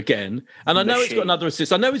pick him again. And I know he's got another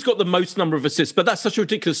assist. I know he's got the most number of assists, but that's such a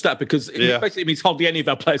ridiculous stat because it basically means hardly any of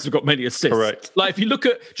our players have got many assists. Correct. Like if you look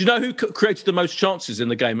at, do you know who created the most chances in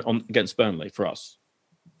the game against Burnley for us?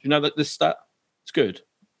 Do you know this stat? It's good.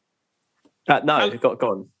 No, go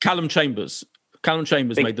on. Callum Chambers.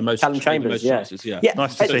 Made the most. Callum Chambers, choices. Yeah.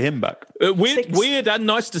 Nice to see him back. Weird and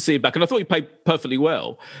nice to see him back, and I thought he played perfectly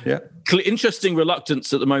well. Yeah. Interesting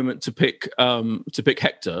reluctance at the moment to pick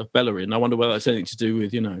Hector Bellerin. I wonder whether that's anything to do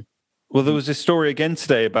with Well, there was this story again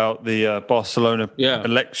today about the Barcelona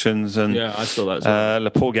elections, and I saw that as well.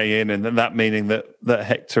 Laporte in, and that meaning that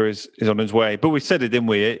Hector is on his way. But we said it, didn't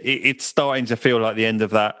we? It's starting to feel like the end of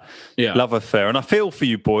that love affair. And I feel for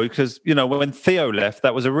you, boy, because when Theo left,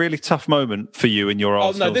 that was a really tough moment for you in your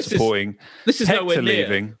Arsenal supporting. This is Hector nowhere near.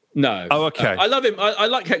 leaving. No. Oh, okay. I love him. I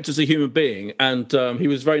like Hector as a human being, and he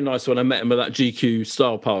was very nice when I met him at that GQ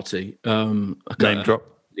style party. Name drop.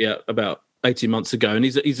 Yeah, about 18 months ago, and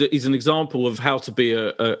he's an example of how to be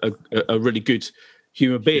a really good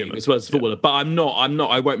human being as well as a footballer. But I'm not.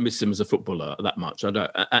 I won't miss him as a footballer that much. I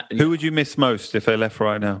don't. Who would you miss most if they left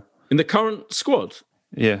right now in the current squad?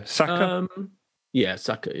 Yeah, Saka.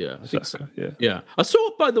 Saka. Yeah, I think so. Yeah. I saw,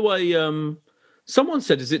 by the way. Someone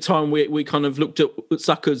said, is it time we kind of looked at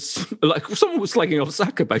Saka's, like someone was slagging off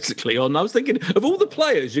Saka basically on. I was thinking, of all the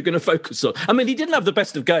players you're going to focus on. I mean, he didn't have the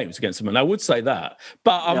best of games against them, and I would say that.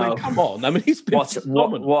 But I mean, come on. I mean, he's been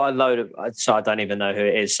phenomenal. What a load of, so I don't even know who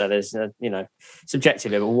it is. So there's,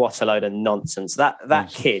 subjectively, but what a load of nonsense. That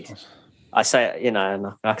kid, I say, and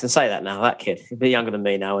I can say that now, that kid, he's a bit younger than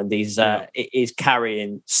me now, and he's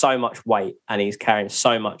carrying so much weight, and he's carrying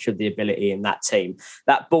so much of the ability in that team.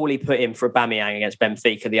 That ball he put in for Aubameyang against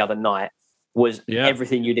Benfica the other night was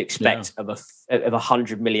everything you'd expect of a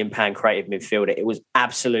 £100 million creative midfielder. It was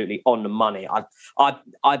absolutely on the money.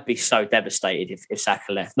 I'd be so devastated if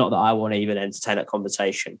Saka left. Not that I want to even entertain that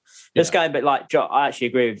conversation. Just going a bit like Josh, I actually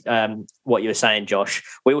agree with what you were saying, Josh.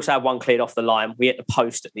 We also had one cleared off the line. We hit the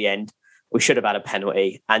post at the end. We should have had a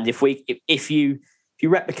penalty. And if you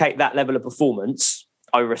replicate that level of performance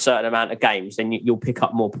over a certain amount of games, then you'll pick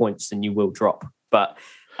up more points than you will drop. But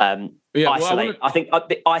I think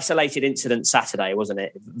the isolated incident Saturday, wasn't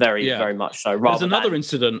it? Very much so. There's another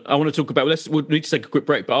incident I want to talk about. We'll need to take a quick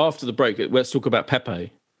break, but after the break, let's talk about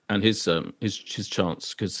Pepe and his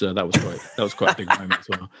chance, because that was great. That was quite a big moment as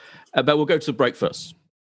well. But we'll go to the break first.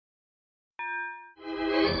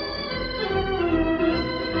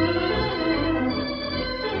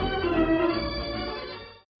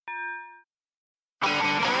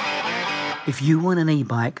 If you want an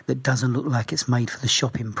e-bike that doesn't look like it's made for the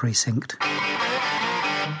shopping precinct,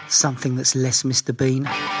 something that's less Mr. Bean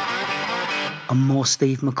and more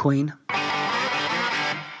Steve McQueen,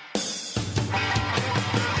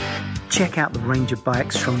 check out the range of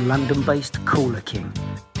bikes from London-based Cooler King.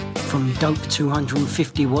 From dope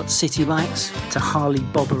 250-watt city bikes to Harley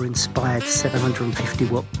Bobber-inspired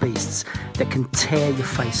 750-watt beasts that can tear your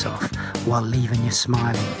face off while leaving your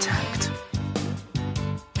smile intact.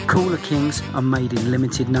 Cooler Kings are made in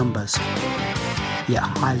limited numbers, yet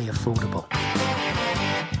highly affordable.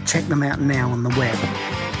 Check them out now on the web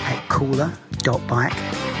at cooler.bike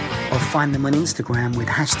or find them on Instagram with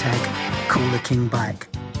 #CoolerKingBike.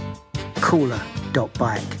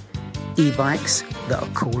 Cooler.bike. E-bikes that are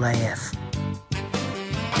cool AF.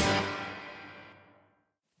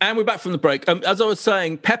 And we're back from the break. As I was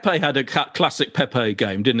saying, Pepe had a classic Pepe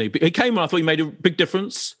game, didn't he? He came on, I thought he made a big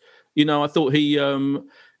difference. I thought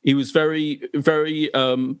he was very, very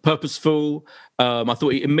purposeful. I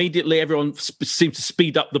thought everyone seemed to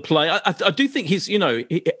speed up the play. I do think he's,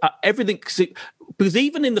 everything, because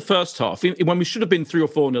even in the first half, when we should have been 3 or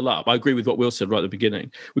 4-0 up, I agree with what Will said right at the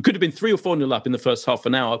beginning. We could have been 3 or 4-0 up in the first half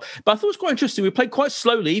an hour. But I thought it was quite interesting. We played quite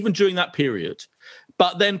slowly, even during that period.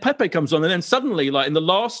 But then Pepe comes on, and then suddenly, like in the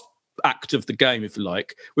last act of the game, if you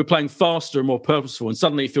like, we're playing faster and more purposeful, and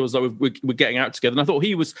suddenly it feels like we're getting out together. And I thought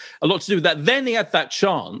he was a lot to do with that. Then he had that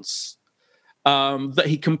chance that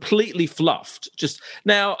he completely fluffed. Just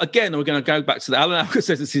now, again, we're going to go back to that. Alan Alka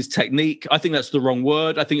says it's his technique. I think that's the wrong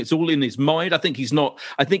word. I think it's all in his mind. I think he's not.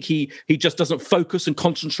 I think he just doesn't focus and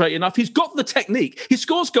concentrate enough. He's got the technique. He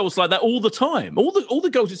scores goals like that all the time. All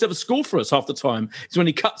the goals he's ever scored for us half the time is when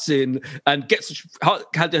he cuts in and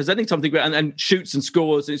has any time to go and shoots and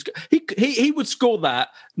scores. He would score that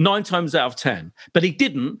 9 times out of 10, but he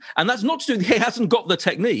didn't. And that's not to do. He hasn't got the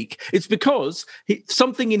technique. It's because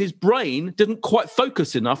something in his brain didn't quite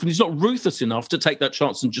focus enough, and he's not ruthless enough to take that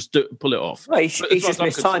chance and just pull it off. Well, he's just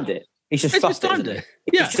mistimed it. He's just fluffed it.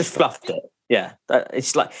 Yeah. He's just fluffed it. Yeah,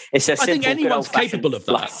 it's like it's a simple. I think anyone's capable of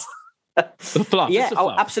fluff. that. The fluff. Yeah,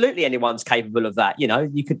 absolutely. Anyone's capable of that.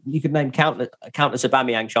 You could name countless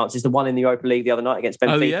Aubameyang chances. The one in the Europa League the other night against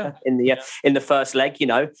Benfica in the first leg.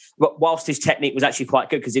 Whilst his technique was actually quite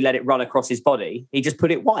good because he let it run across his body, he just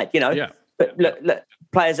put it wide. But look,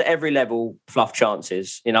 players at every level fluff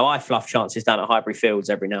chances. You know, I fluff chances down at Highbury Fields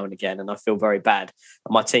every now and again, and I feel very bad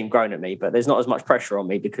at my team grown at me. But there's not as much pressure on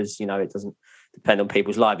me because, you know, it doesn't depend on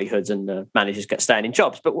people's livelihoods and managers get staying in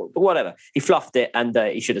jobs. But whatever, he fluffed it and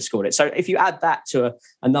he should have scored it. So if you add that to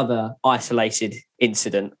another isolated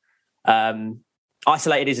incident,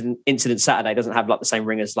 isolated incident Saturday doesn't have like the same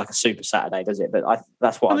ring as like a Super Saturday, does it? But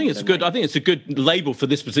that's what I think it's good. I think it's a good label for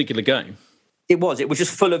this particular game. It was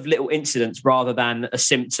just full of little incidents rather than a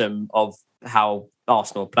symptom of how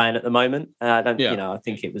Arsenal are playing at the moment. You know, I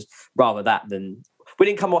think it was rather that than we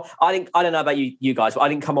didn't come. I don't know about you guys, but I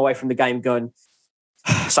didn't come away from the game going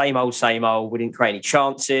same old. We didn't create any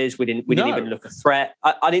chances. We didn't even look a threat.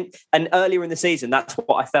 I didn't. And earlier in the season, that's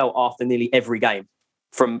what I felt after nearly every game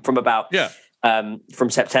from about from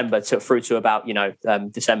September through to about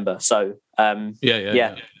December. So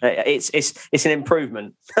it's an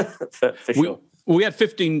improvement for sure. We had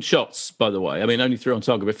 15 shots, by the way. I mean, only 3 on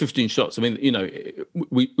target, but 15 shots. I mean, you know,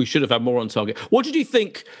 we should have had more on target. What did you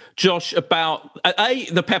think, Josh, about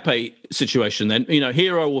the Pepe situation? Then, you know,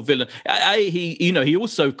 hero or villain? He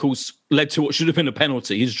also, of course, led to what should have been a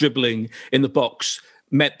penalty. His dribbling in the box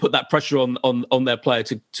put that pressure on their player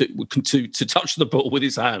to touch the ball with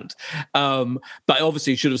his hand. But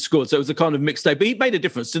obviously, he should have scored. So it was a kind of mixed day. But he made a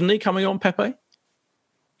difference, didn't he? Coming on, Pepe.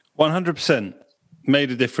 100%.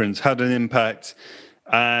 Made a difference, had an impact,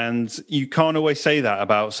 and you can't always say that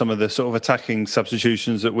about some of the sort of attacking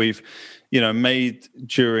substitutions that we've, made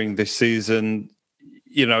during this season.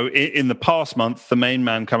 You know, in the past month, the main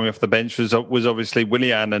man coming off the bench was obviously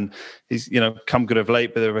Willian, and he's come good of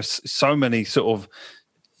late. But there were so many sort of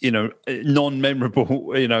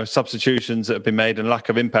non-memorable substitutions that have been made and lack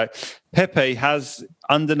of impact. Pepe has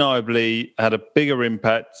undeniably had a bigger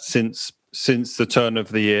impact since the turn of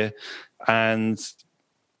the year. And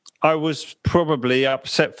I was probably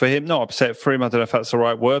upset for him. Not upset for him, I don't know if that's the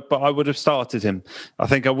right word, but I would have started him. I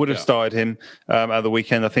think I would have started him at the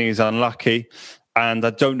weekend. I think he's unlucky. And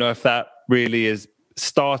I don't know if that really is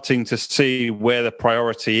starting to see where the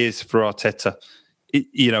priority is for Arteta.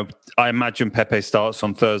 I imagine Pepe starts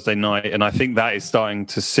on Thursday night, and I think that is starting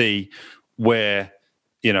to see where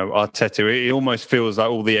Arteta, it almost feels like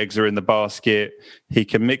all the eggs are in the basket. He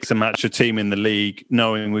can mix and match a team in the league,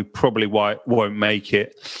 knowing we probably won't make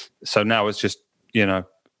it. So now it's just,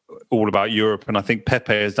 all about Europe. And I think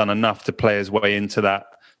Pepe has done enough to play his way into that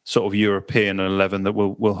sort of European 11 that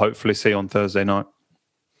we'll hopefully see on Thursday night.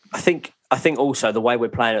 I think also the way we're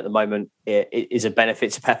playing at the moment is a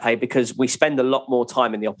benefit to Pepe because we spend a lot more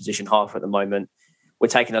time in the opposition half at the moment. We're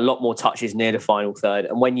taking a lot more touches near the final third.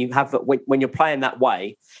 And when you're playing that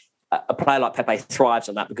way, a player like Pepe thrives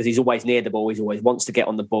on that because he's always near the ball. He always wants to get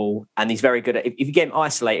on the ball. And he's very good at, if you get him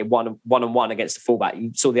isolated one-on-one against the fullback, you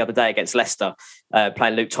saw the other day against Leicester,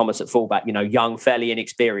 playing Luke Thomas at fullback, young, fairly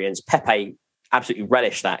inexperienced. Pepe absolutely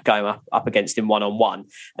relished that going up against him one-on-one.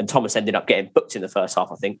 And Thomas ended up getting booked in the first half,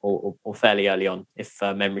 I think, or fairly early on, if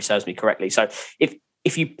memory serves me correctly. So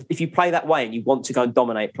if you play that way and you want to go and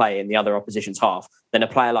dominate play in the other opposition's half, then a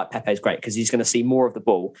player like Pepe is great because he's going to see more of the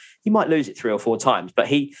ball. He might lose it 3 or 4 times, but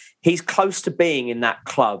he's close to being in that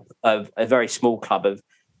club of a very small club of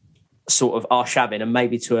sort of Arshavin and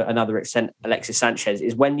maybe to another extent Alexis Sanchez,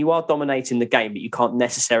 is when you are dominating the game but you can't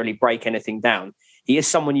necessarily break anything down. He is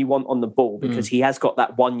someone you want on the ball because he has got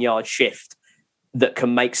that 1-yard shift that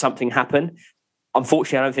can make something happen.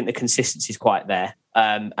 Unfortunately, I don't think the consistency is quite there.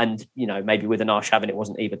 And maybe with an Arshavin, it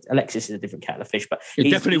wasn't even. Alexis is a different kettle of fish, but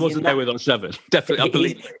it definitely wasn't there with Arshavin. Definitely, I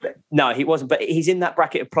believe. No, he wasn't. But he's in that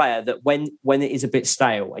bracket of player that when it is a bit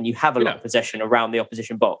stale and you have a lot of possession around the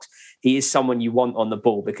opposition box, he is someone you want on the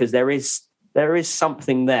ball because there is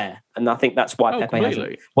something there, and I think that's why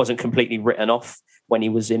Pepe wasn't completely written off when he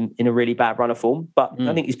was in a really bad run of form. But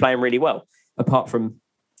I think he's playing really well, apart from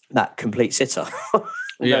that complete sitter.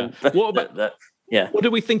 What about that? Yeah. What do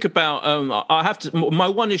we think about? My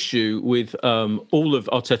one issue with all of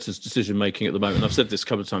Arteta's decision making at the moment, I've said this a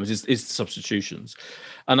couple of times, is substitutions,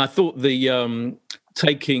 and I thought the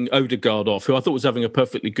taking Odegaard off, who I thought was having a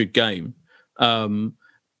perfectly good game, and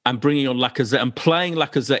bringing on Lacazette and playing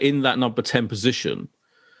Lacazette in that number 10 position.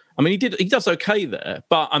 I mean, he does okay there,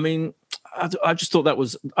 but I mean, I just thought that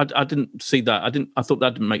was I didn't see that. I thought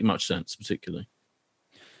that didn't make much sense particularly.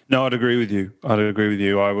 No, I'd agree with you.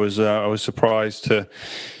 I was surprised to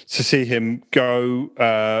see him go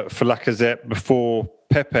for Lacazette before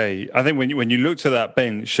Pepe. I think when you looked at that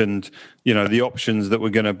bench and the options that were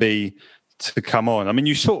going to be to come on. I mean,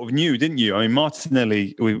 you sort of knew, didn't you? I mean,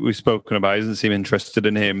 Martinelli, we've spoken about, he doesn't seem interested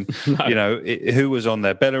in him. No. You know, who was on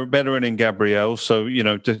there? Bellerin and Gabriel. So, you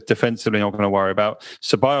know, defensively, not going to worry about.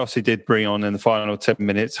 Ceballos, he did bring on in the final 10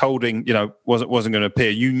 minutes. Holding, you know, wasn't going to appear.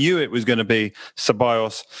 You knew it was going to be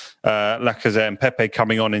Ceballos, Lacazette and Pepe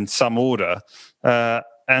coming on in some order.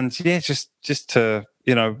 And yeah, just to,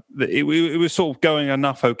 you know, it was sort of going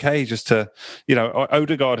enough okay just to, you know,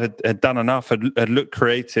 Odegaard had done enough, had looked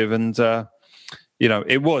creative, and you know,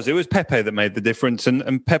 it was Pepe that made the difference,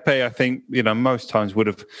 and Pepe, I think, you know, most times would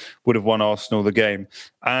have won Arsenal the game.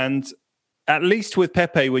 And at least with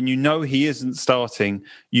Pepe, when you know he isn't starting,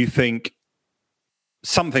 you think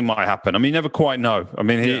something might happen. I mean, you never quite know. I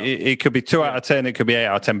mean, it could be 2 out of 10, it could be 8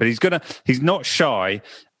 out of 10, but he's not shy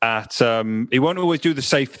at, he won't always do the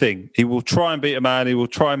safe thing. He will try and beat a man. He will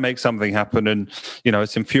try and make something happen. And, you know,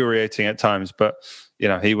 it's infuriating at times, but, you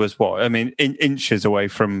know, he was inches away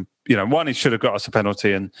from, you know, one, he should have got us a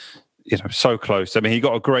penalty, and, you know, so close. I mean, he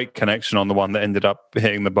got a great connection on the one that ended up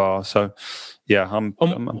hitting the bar. So, yeah, I'm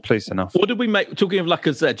pleased enough. What did we make? Talking of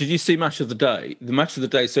Lacazette, did you see Match of the Day? The Match of the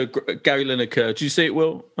Day. So Gary Lineker, did you see it,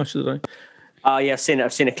 Will? Match of the Day. Oh yeah,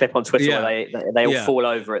 I've seen a clip on Twitter where they all fall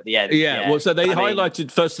over at the end. Yeah. Well, so they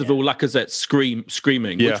highlighted first of all Lacazette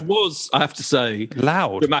screaming, which was, I have to say,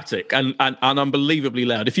 loud, dramatic, and unbelievably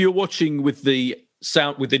loud. If you're watching with the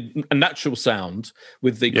sound, with the natural sound,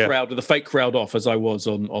 with the crowd, with the fake crowd off, as I was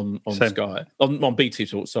on Sky, on BT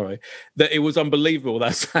Talk, sorry, that it was unbelievable,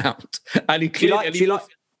 that sound. And he clearly.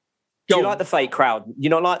 Do you like the fake crowd? You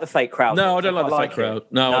not like the fake crowd? No, I don't like the fake crowd.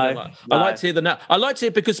 No, I don't like. I like to hear the now. I like to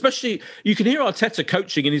hear, because especially you can hear Arteta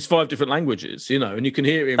coaching in his 5 different languages, you know, and you can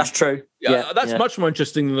hear him. That's true. That's much more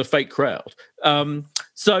interesting than the fake crowd.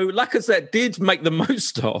 So Lacazette did make the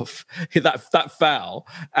most of that foul,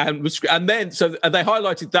 and then they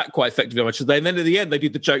highlighted that quite effectively. And then at the end they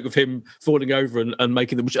did the joke of him falling over and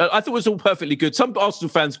making them, which I thought was all perfectly good. Some Arsenal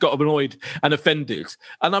fans got annoyed and offended,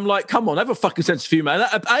 and I'm like, come on, have a fucking sense of humour.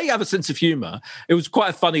 And have a sense of humour. It was quite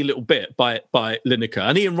a funny little bit by Lineker,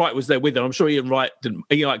 and Ian Wright was there with him. I'm sure Ian Wright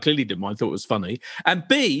clearly didn't mind. Thought it was funny. And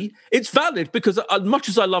B, it's valid, because as much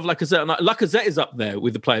as I love Lacazette, and Lacazette is up there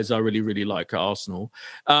with the players I really, really like at Arsenal.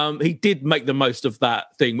 He did make the most of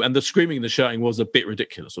that thing, and the screaming and the shouting was a bit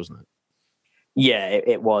ridiculous, wasn't it? Yeah,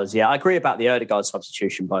 it was. Yeah, I agree about the Odegaard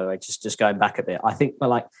substitution, by the way. Just going back a bit, I think,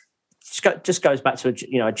 just goes back to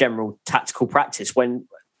a general tactical practice when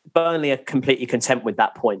Burnley are completely content with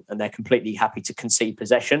that point, and they're completely happy to concede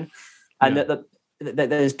possession, and that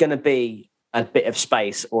there's going to be a bit of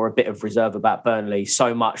space or a bit of reserve about Burnley,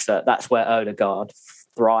 so much that's where Odegaard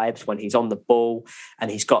thrives, when he's on the ball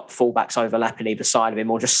and he's got fullbacks overlapping either side of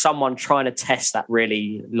him, or just someone trying to test that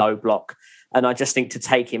really low block. And I just think to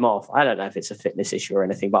take him off, I don't know if it's a fitness issue or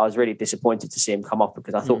anything, but I was really disappointed to see him come off,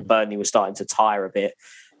 because I thought Burnley was starting to tire a bit.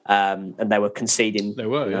 And they were conceding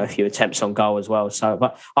a few attempts on goal as well. So,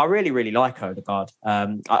 but I really, really like Odegaard.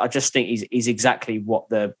 I just think he's exactly what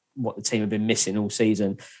the team have been missing all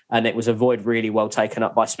season. And it was a void really well taken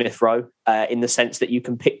up by Smith Rowe, in the sense that you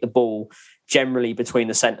can pick the ball generally between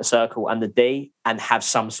the centre circle and the D and have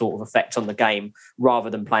some sort of effect on the game, rather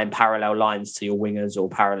than playing parallel lines to your wingers or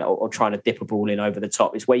trying to dip a ball in over the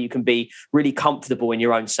top. It's where you can be really comfortable in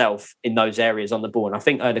your own self in those areas on the ball. And I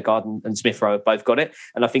think Odegaard and Smith Rowe have both got it.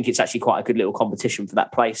 And I think it's actually quite a good little competition for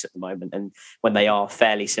that place at the moment, and when they are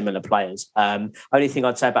fairly similar players. Only thing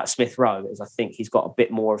I'd say about Smith Rowe is I think he's got a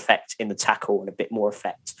bit more effect in the tackle and a bit more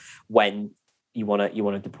effect when you want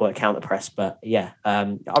to deploy a counter press. But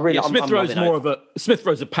Smith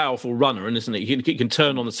Rowe's a powerful runner, isn't he? He can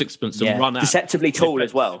turn on the sixpence and run out. Deceptively tall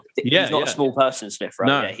as well. He's not a small person, Smith Rowe.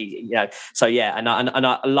 No. And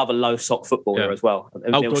I love a low sock footballer as well.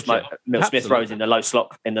 Emil Smith Rowe's in the low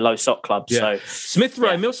sock club. Yeah. So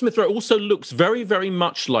Emil Smith Rowe also looks very, very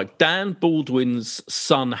much like Dan Baldwin's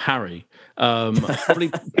son Harry.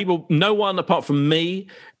 Probably no one apart from me,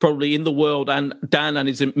 probably in the world, and Dan and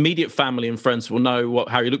his immediate family and friends will know what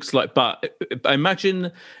Harry looks like. But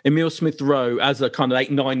imagine Emil Smith Rowe as a kind of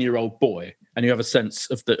 8-9-year-old boy, and you have a sense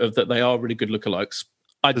of that they are really good lookalikes.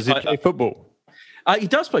 Does he play football? He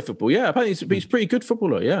does play football. Yeah, apparently he's a pretty good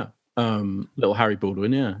footballer. Yeah, little Harry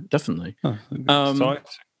Baldwin. Yeah, definitely.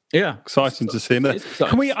 Yeah, exciting to see him there.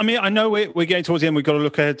 Can we? I mean, I know we're getting towards the end. We've got to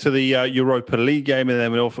look ahead to the Europa League game, and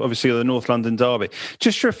then obviously the North London derby.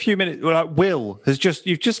 Just for a few minutes, Will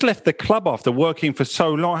you've just left the club after working for so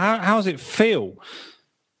long. How does it feel?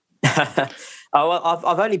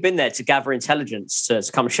 I've only been there to gather intelligence to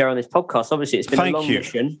come share on this podcast. Obviously, it's been a long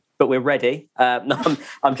mission, but we're ready. No,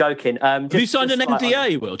 I'm joking. Have you signed an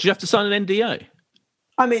NDA, Will? Did you have to sign an NDA?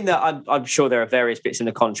 I mean, I'm sure there are various bits in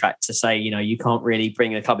the contract to say, you can't really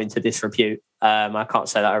bring a club into disrepute. I can't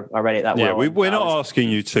say that I read it that well. Yeah, we're not asking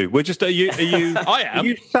you to. We're just, are you I am. Are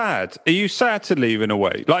you sad? Are you sad to leave in a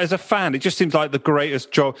way? Like, as a fan, it just seems like the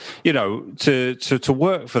greatest job, to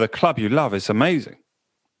work for the club you love. It's amazing.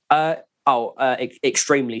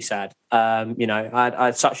 Extremely sad. I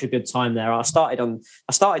had such a good time there. I started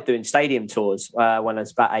doing stadium tours when I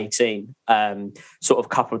was about 18, sort of a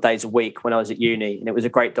couple of days a week when I was at uni, and it was a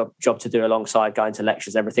great job to do alongside going to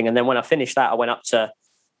lectures and everything. And then when I finished that, I went up to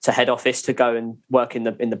head office to go and work in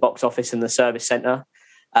the box office in the service centre,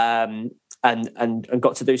 and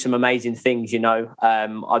got to do some amazing things.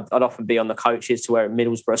 I'd often be on the coaches to where at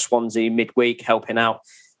Middlesbrough, Swansea midweek, helping out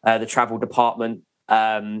the travel department.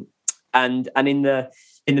 And in the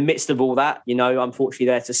midst of all that, I'm fortunately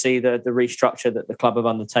there to see the restructure that the club have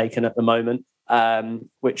undertaken at the moment,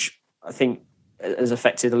 which I think has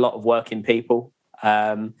affected a lot of working people.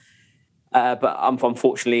 But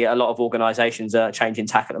unfortunately, a lot of organisations are changing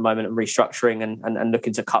tack at the moment and restructuring and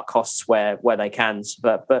looking to cut costs where they can.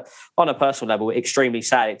 But on a personal level, extremely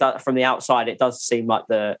sad. From the outside, it does seem like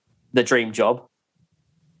the dream job.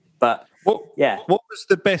 But what was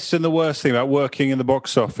the best and the worst thing about working in the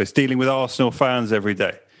box office, dealing with Arsenal fans every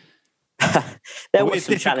day? There was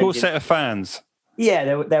some difficult set of fans.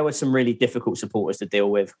 Yeah, there were some really difficult supporters to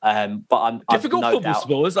deal with. But difficult football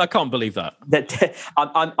supporters. I can't believe that.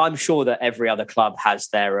 I'm sure that every other club has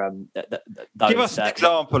their. Give us an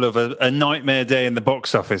example of a nightmare day in the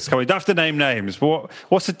box office. You don't have to name names.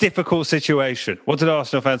 What's a difficult situation? What did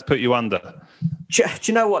Arsenal fans put you under? Do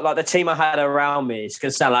you know what? Like, the team I had around me, it's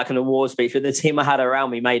going to sound like an award speech, but the team I had around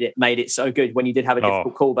me made it so good when you did have a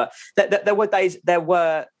difficult call. But there were days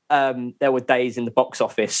in the box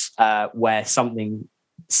office where something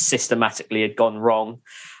systematically had gone wrong,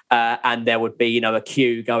 and there would be a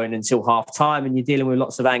queue going until half time, and you're dealing with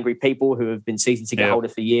lots of angry people who have been season ticket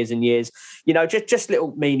holders for years and years. Just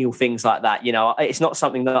little menial things like that. It's not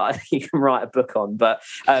something that you can write a book on, but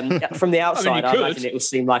from the outside, I imagine it would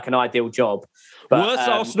seem like an ideal job. But, worse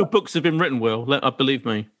Arsenal books have been written, Will. Believe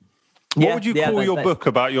me. What would you call your book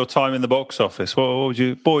about your time in the box office? What would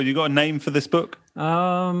you? Boy, you got a name for this book?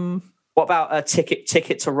 What about a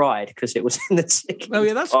ticket to ride? Because it was in the ticket. Oh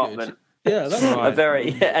yeah, that's department. Good. Yeah, that's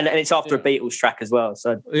right. And it's after a Beatles track as well.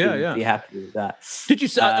 So I'd be happy with that. Did you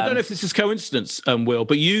say? I don't know if this is coincidence, Will,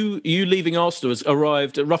 but you leaving Arsenal has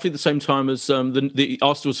arrived at roughly the same time as the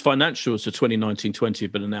Arsenal's financials for 2019-20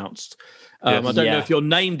 have been announced. I don't know if you're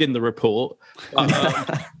named in the report.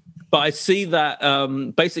 But I see that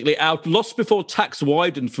basically our loss before tax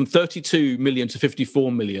widened from 32 million to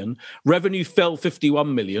 54 million. Revenue fell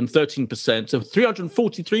 51 million, 13%, to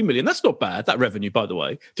 343 million. That's not bad, that revenue, by the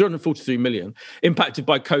way. 343 million. Impacted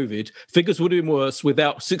by COVID. Figures would have been worse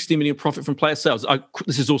without 60 million profit from player sales.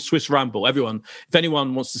 This is all Swiss Ramble. Everyone, if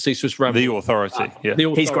anyone wants to see Swiss Ramble. The Authority.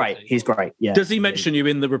 He's great. Yeah. Does he mention you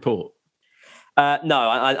in the report? No,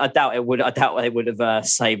 I doubt it would. I doubt they would have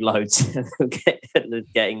saved loads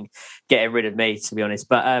getting rid of me, to be honest.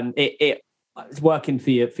 But it's working for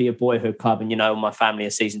your boyhood club, and my family are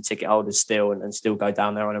season ticket holders still, and still go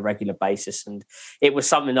down there on a regular basis. And it was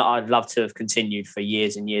something that I'd love to have continued for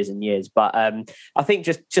years and years and years. But I think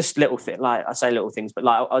just little things, like I say little things, but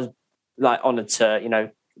like I was honoured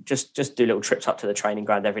to just do little trips up to the training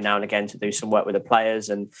ground every now and again to do some work with the players.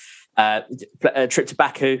 And a trip to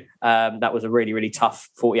Baku, that was a really, really tough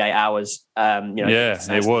 48 hours.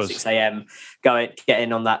 It was 6 a.m.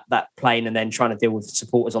 getting on that plane and then trying to deal with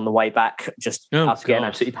supporters on the way back, just us getting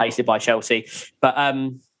absolutely pasted by Chelsea. But that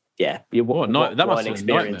must have been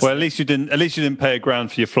experience. Well, at least you didn't pay a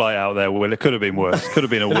grand for your flight out there. Well, it could have been worse. Could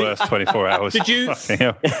have been a worse 24 hours. Did you?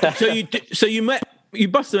 You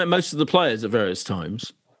must have met most of the players at various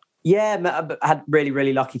times. Yeah, I had really,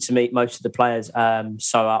 really lucky to meet most of the players.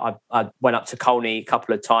 So I went up to Colney a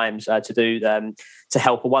couple of times to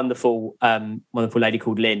help a wonderful lady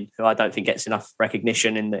called Lynn, who I don't think gets enough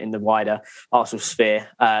recognition in the wider Arsenal sphere.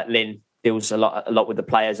 Lynn deals a lot with the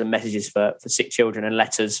players and messages for sick children and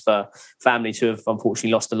letters for families who have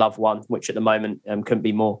unfortunately lost a loved one, which at the moment couldn't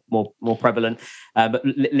be more prevalent. But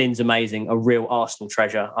Lynn's amazing, a real Arsenal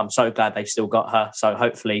treasure. I'm so glad they've still got her. So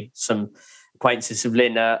hopefully some acquaintances of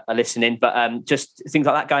Lynn are listening, but just things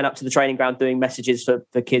like that, going up to the training ground, doing messages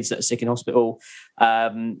for kids that are sick in hospital.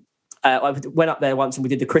 I went up there once and we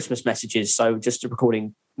did the Christmas messages, so just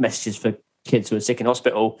recording messages for kids who are sick in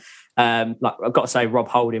hospital. I've got to say, Rob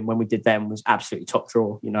Holding, when we did them, was absolutely top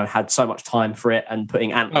drawer. Had so much time for it and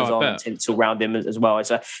putting antlers on and tinsel around him as well.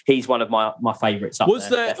 So he's one of my favourites. Was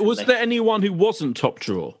there anyone who wasn't top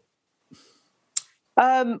drawer?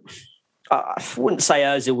 I wouldn't say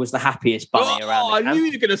Ozil was the happiest bunny around. I knew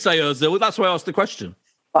you were going to say Ozil. That's why I asked the question.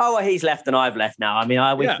 Oh, well, he's left and I've left now. I mean,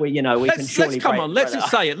 we can surely. Let's come on. Let's just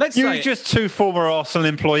say it. You're just two former Arsenal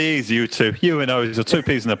employees, you two. You and Ozil, two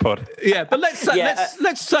peas in a pod. Yeah, but let's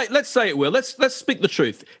say it. Will let's speak the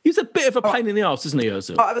truth. He's a bit of a pain in the arse, isn't he,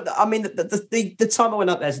 Ozil? I mean, the time I went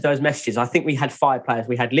up there to those messages, I think we had 5 players.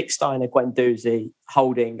 We had Lichtsteiner, Guendouzi,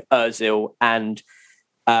 Holding, Ozil, and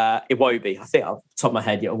Iwobi. I think off the top of my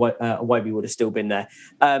head, Iwobi would have still been there.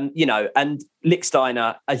 And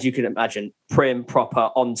Lichtsteiner, as you can imagine, prim,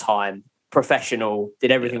 proper, on time, professional,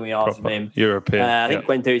 did everything we asked of him. European. I think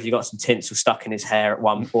Guendouzi got some tinsel stuck in his hair at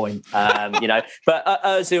one point. But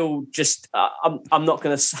Ozil just, I'm not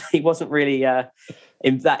going to say he wasn't really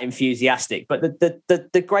that enthusiastic. But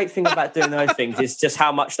the great thing about doing those things is just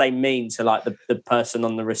how much they mean to like the person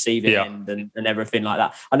on the receiving end and everything like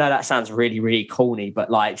that. I know that sounds really, really corny, but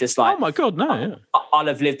oh my God, no. I'll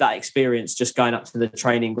have lived that experience just going up to the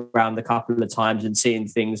training ground a couple of times and seeing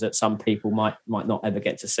things that some people might not ever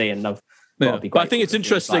get to see, and but I think it's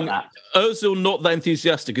interesting. Ozil not that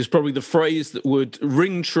enthusiastic is probably the phrase that would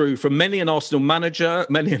ring true from many an Arsenal manager,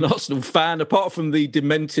 many an Arsenal fan, apart from the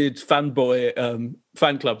demented fanboy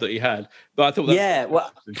fan club that he had. But I thought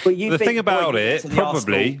the thing about it,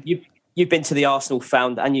 probably. You've been to the Arsenal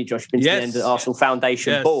and you, Josh, been to the end of the Arsenal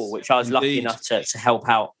Foundation ball, which I was lucky enough to help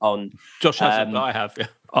out on. Josh hasn't, but I have,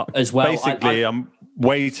 as well. Basically, I'm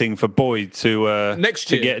waiting for Boyd to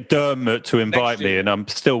get Dermot to invite me, and I'm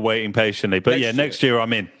still waiting patiently. But next year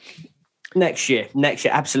I'm in. Next year,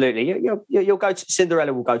 absolutely. You'll go to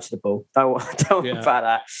Cinderella. Will go to the ball. Don't worry about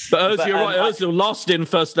that. But you're right. Ozil lost in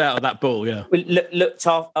first out of that ball. Yeah. Looked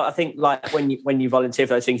after. I think like when you volunteer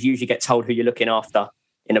for those things, you usually get told who you're looking after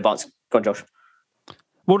in advance. Go on, Josh.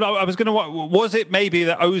 Well, no, I was going to. Was it maybe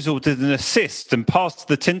that Ozil did an assist and passed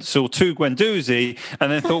the tinsel to Guendouzi,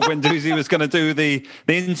 and then thought Guendouzi was going to do the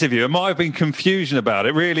interview? It might have been confusion about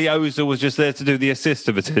it. Really, Ozil was just there to do the assist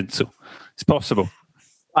of a tinsel. It's possible.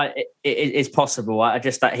 It's possible. I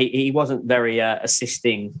just that he wasn't very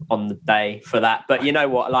assisting on the day for that. But you know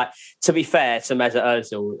what? Like, to be fair to Mesut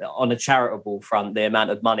Ozil, on a charitable front, the amount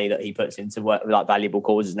of money that he puts into work, like valuable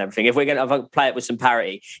causes and everything, if I play it with some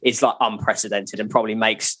parity, it's like unprecedented and probably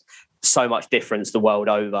makes so much difference the world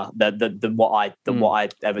over than what I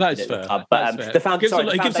ever did at the club. But he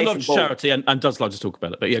gives a lot of charity and does like to talk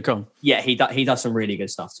about it. But yeah, go on. Yeah, he does some really good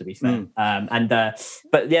stuff, to be fair.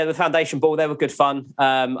 But the foundation ball, they were good fun.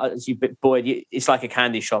 Boyd, it's like a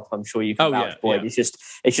candy shop. I'm sure you can vouch, Boyd. Yeah.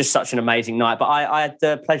 It's just such an amazing night. But I had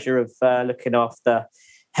the pleasure of looking after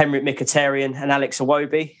Henrik Mkhitaryan and Alex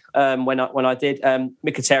Iwobi when I did.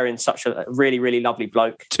 Mkhitaryan's such a really, really lovely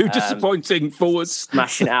bloke. Two disappointing forwards.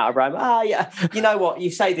 Smashing it out of Rome. Yeah. You know what? You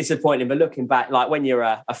say disappointing, but looking back, like when you're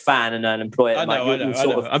a fan and an employer, I know.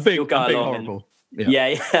 I'm being horrible.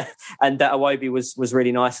 Yeah. And Iwobi was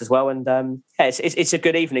really nice as well. And it's a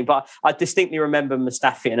good evening. But I distinctly remember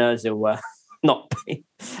Mustafi and Ozil not being...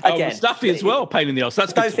 Again, Mustafi as well, pain in the arse. I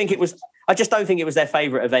just don't think it was their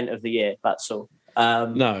favourite event of the year, that's all.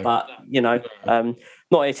 No. But,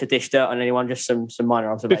 not here to dish dirt on anyone, just some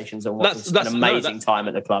minor observations on what was an amazing time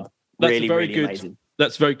at the club. Really, really good. Amazing.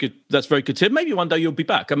 That's very good. That's very good, Tim. Maybe one day you'll be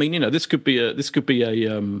back. I mean, this could be a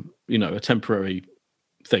temporary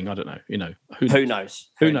thing. I don't know. Who knows?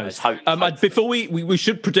 Before we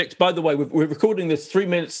should predict. By the way, we're recording this 3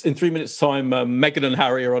 minutes. In 3 minutes' time, Meghan and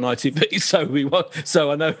Harry are on ITV.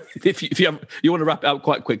 So I know if you want to wrap it up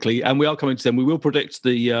quite quickly, and we are coming to them. We will predict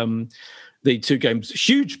the two games.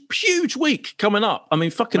 Huge week coming up. I mean,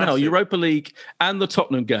 fucking Massive. Hell, Europa League and the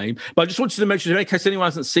Tottenham game. But I just wanted to mention, in case anyone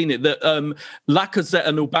hasn't seen it, that Lacazette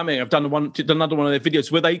and Aubameyang have done another one of their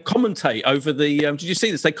videos where they commentate over the... did you see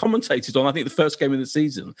this? They commentated on, I think, the first game of the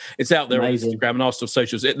season. It's out there Amazing. On Instagram and Arsenal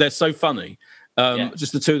socials. They're so funny.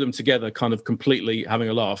 Just the two of them together kind of completely having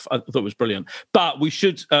a laugh. I thought it was brilliant. But we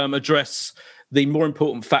should address the more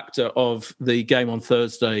important factor of the game on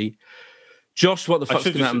Thursday. Josh, what the fuck's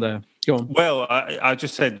going to happen there? Go on. Well, I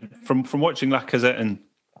just said from watching Lacazette and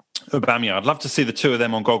Aubameyang, I'd love to see the two of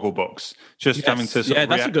them on Gogglebox, having to sort of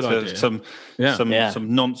react to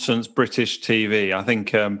some nonsense British TV. I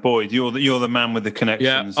think Boyd, you're the man with the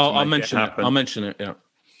connections. Yeah, I'll mention it. I'll mention it. Yeah.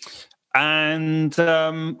 And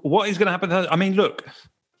what is going to happen? I mean, look,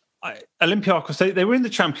 Olympiacos, they were in the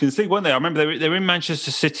Champions League, weren't they? I remember they were in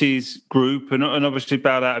Manchester City's group and obviously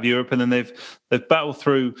bowed out of Europe, and then they've battled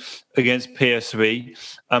through against PSV.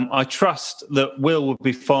 I trust that Will will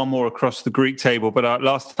be far more across the Greek table, but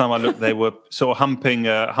last time I looked, they were sort of humping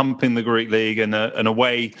the Greek league and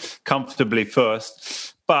away comfortably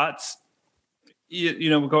first. But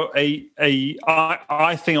we've got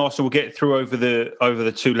I think Arsenal will get through over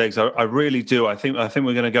the two legs. I really do. I think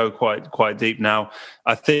we're going to go quite deep now.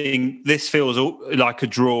 I think this feels like a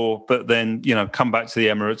draw, but then come back to the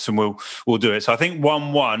Emirates and we'll do it. So I think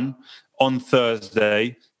 1-1 on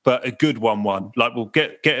Thursday, but a good 1-1. Like we'll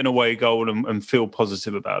get an away goal and feel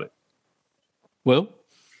positive about it. Will?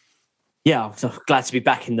 Yeah, I'm so glad to be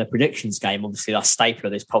back in the predictions game. Obviously, that's staple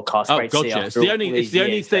of this podcast. Oh, gotcha. It's the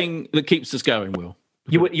only thing that keeps us going, Will.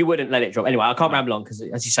 You wouldn't let it drop. Anyway, I can't ramble on because,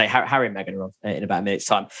 as you say, Harry and Meghan are on in about a minute's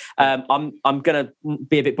time. I'm going to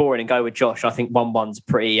be a bit boring and go with Josh. I think 1-1's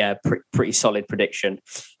a pretty solid prediction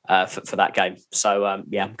for that game. So, I'm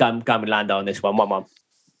going with Lando on this one, 1-1.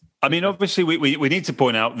 I mean, obviously, we need to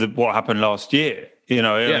point out what happened last year.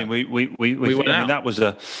 I mean, we went out. That was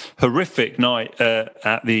a horrific night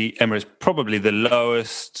at the Emirates, probably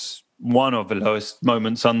one of the lowest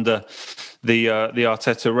moments under the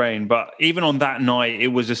Arteta reign. But even on that night, it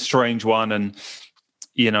was a strange one, and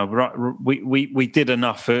we did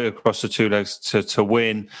enough across the two legs to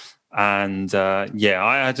win. And I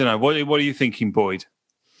don't know. What are you thinking, Boyd?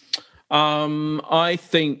 I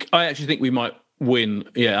actually think we might win.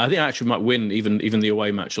 Yeah, I think I actually might win even the away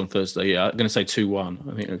match on Thursday. Yeah, I'm going to say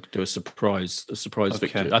 2-1. I think I'll do a surprise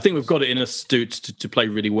victory. I think we've got it in us to play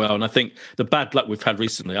really well, and I think the bad luck we've had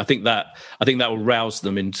recently, I think that will rouse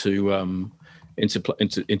them into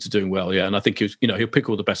doing well. Yeah, and I think he'll pick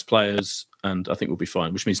all the best players, and I think we'll be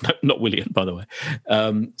fine. Which means not Willian, by the way.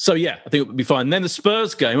 So yeah, I think we'll be fine. And then the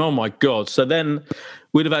Spurs game. Oh my God! So then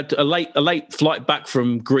we'd have had a late flight back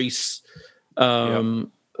from Greece.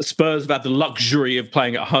 Spurs have had the luxury of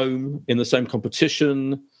playing at home in the same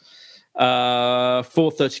competition.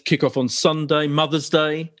 4:30 kickoff on Sunday, Mother's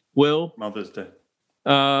Day. Will? Mother's Day.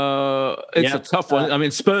 It's a tough one. I mean,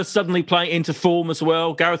 Spurs suddenly playing into form as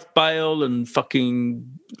well. Gareth Bale and fucking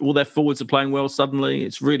all their forwards are playing well suddenly.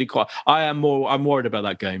 It's really quite... I'm worried about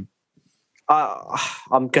that game.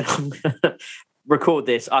 I'm gonna record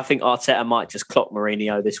this. I think Arteta might just clock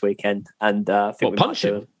Mourinho this weekend, and I think we punch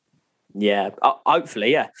might him. Yeah,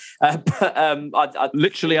 hopefully, yeah. But I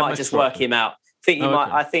literally might just work him out.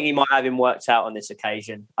 I think he might have him worked out on this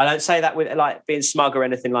occasion. I don't say that with like being smug or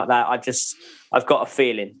anything like that. I've got a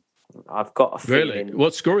feeling. Really?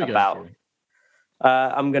 What score are you going for?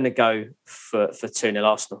 I'm going to go for 2-0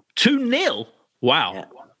 Arsenal. 2-0? Wow, yeah.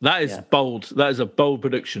 That is bold. That is a bold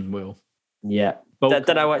prediction, Will. Yeah. Don't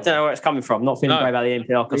know where it's coming from. Not feeling great about the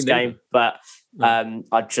Olympiacos game, but I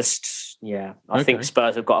think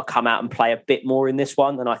Spurs have got to come out and play a bit more in this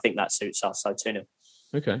one, and I think that suits us. So 2-0.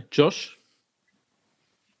 Okay, Josh.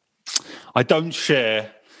 I don't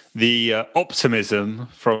share the optimism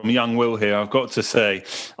from young Will here. I've got to say,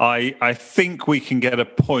 I think we can get a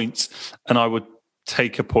point, and I would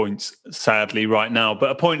take a point, sadly, right now.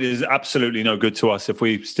 But a point is absolutely no good to us if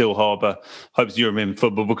we still harbour hopes of European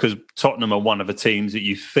football, because Tottenham are one of the teams that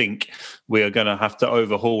you think we are going to have to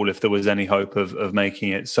overhaul if there was any hope of making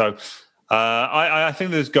it. So I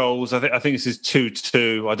think there's goals. I think this is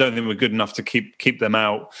 2-2. I don't think we're good enough to keep them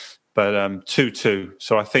out, but 2-2.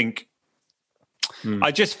 So I think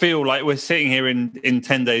I just feel like we're sitting here in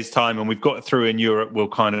 10 days' time, and we've got through in Europe. We'll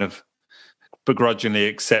kind of begrudgingly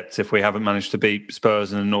accept if we haven't managed to beat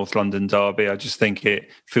Spurs in the North London derby. I just think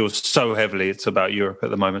it feels so heavily it's about Europe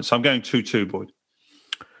at the moment. So I'm going 2-2, Boyd.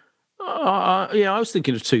 I was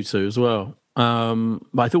thinking of 2-2 as well. But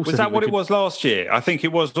I thought was that what it was last year? I think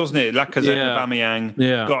it was, wasn't it? Lacazette and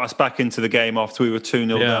Aubameyang got us back into the game after we were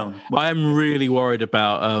 2-0 down. I am really worried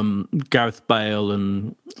about Gareth Bale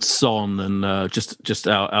and Son and just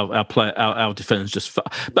our defence.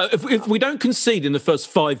 But if we don't concede in the first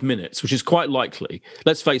 5 minutes, which is quite likely,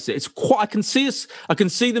 let's face it, I can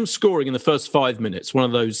see them scoring in the first 5 minutes. One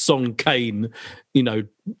of those Son Kane,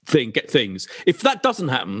 things. If that doesn't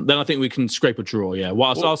happen, then I think we can scrape a draw. Yeah,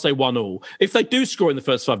 I'll say 1-1. If they do score in the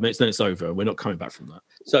first 5 minutes, then it's over. We're not coming back from that.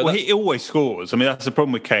 So he always scores. I mean, that's the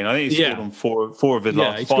problem with Kane. I think he scored on four of his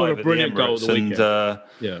last 5 at the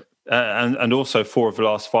Emirates, and also 4 of the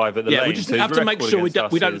last 5 at the Lane. We just have to make sure we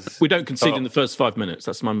don't concede in the first 5 minutes.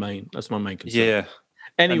 That's my main concern. Yeah.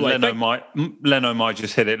 Anyway, Leno might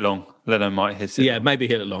just hit it long. Leno might hit it. Yeah, maybe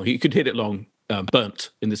hit it long. He could hit it long.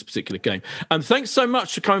 Burnt in this particular game. Thanks so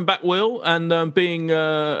much for coming back, Will, and being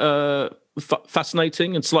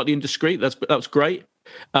fascinating and slightly indiscreet. That was great.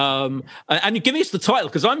 And you're giving us the title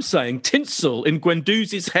because I'm saying tinsel in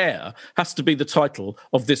Guendouzi's hair has to be the title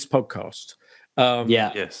of this podcast.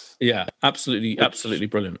 Yeah, absolutely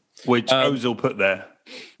brilliant. Which Ozil put there.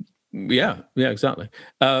 Yeah, exactly.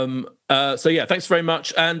 So thanks very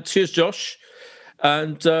much, and cheers, Josh.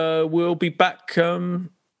 And we'll be back.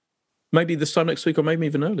 Maybe this time next week, or maybe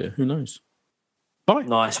even earlier. Who knows? Hi.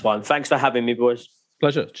 Nice one. Thanks for having me, boys.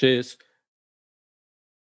 Pleasure. Cheers.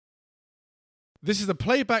 This is a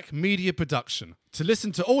Playback Media production. To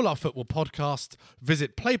listen to all our football podcasts,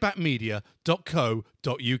 visit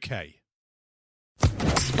playbackmedia.co.uk.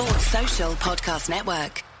 Sports Social Podcast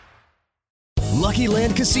Network. Lucky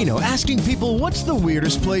Land Casino, asking people, what's the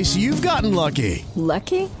weirdest place you've gotten lucky?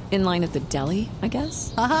 Lucky? In line at the deli, I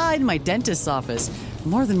guess? Aha, in my dentist's office.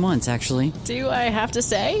 More than once, actually. Do I have to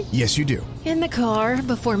say? Yes, you do. In the car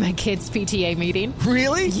before my kids' PTA meeting.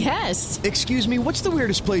 Really? Yes. Excuse me, what's the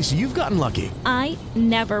weirdest place you've gotten lucky? I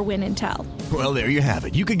never win and tell. Well, there you have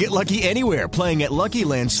it. You can get lucky anywhere, playing at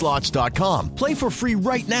LuckyLandSlots.com. Play for free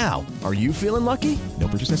right now. Are you feeling lucky? No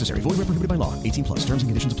purchase necessary. Void where prohibited by law. 18+. Terms and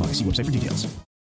conditions apply. See website for details.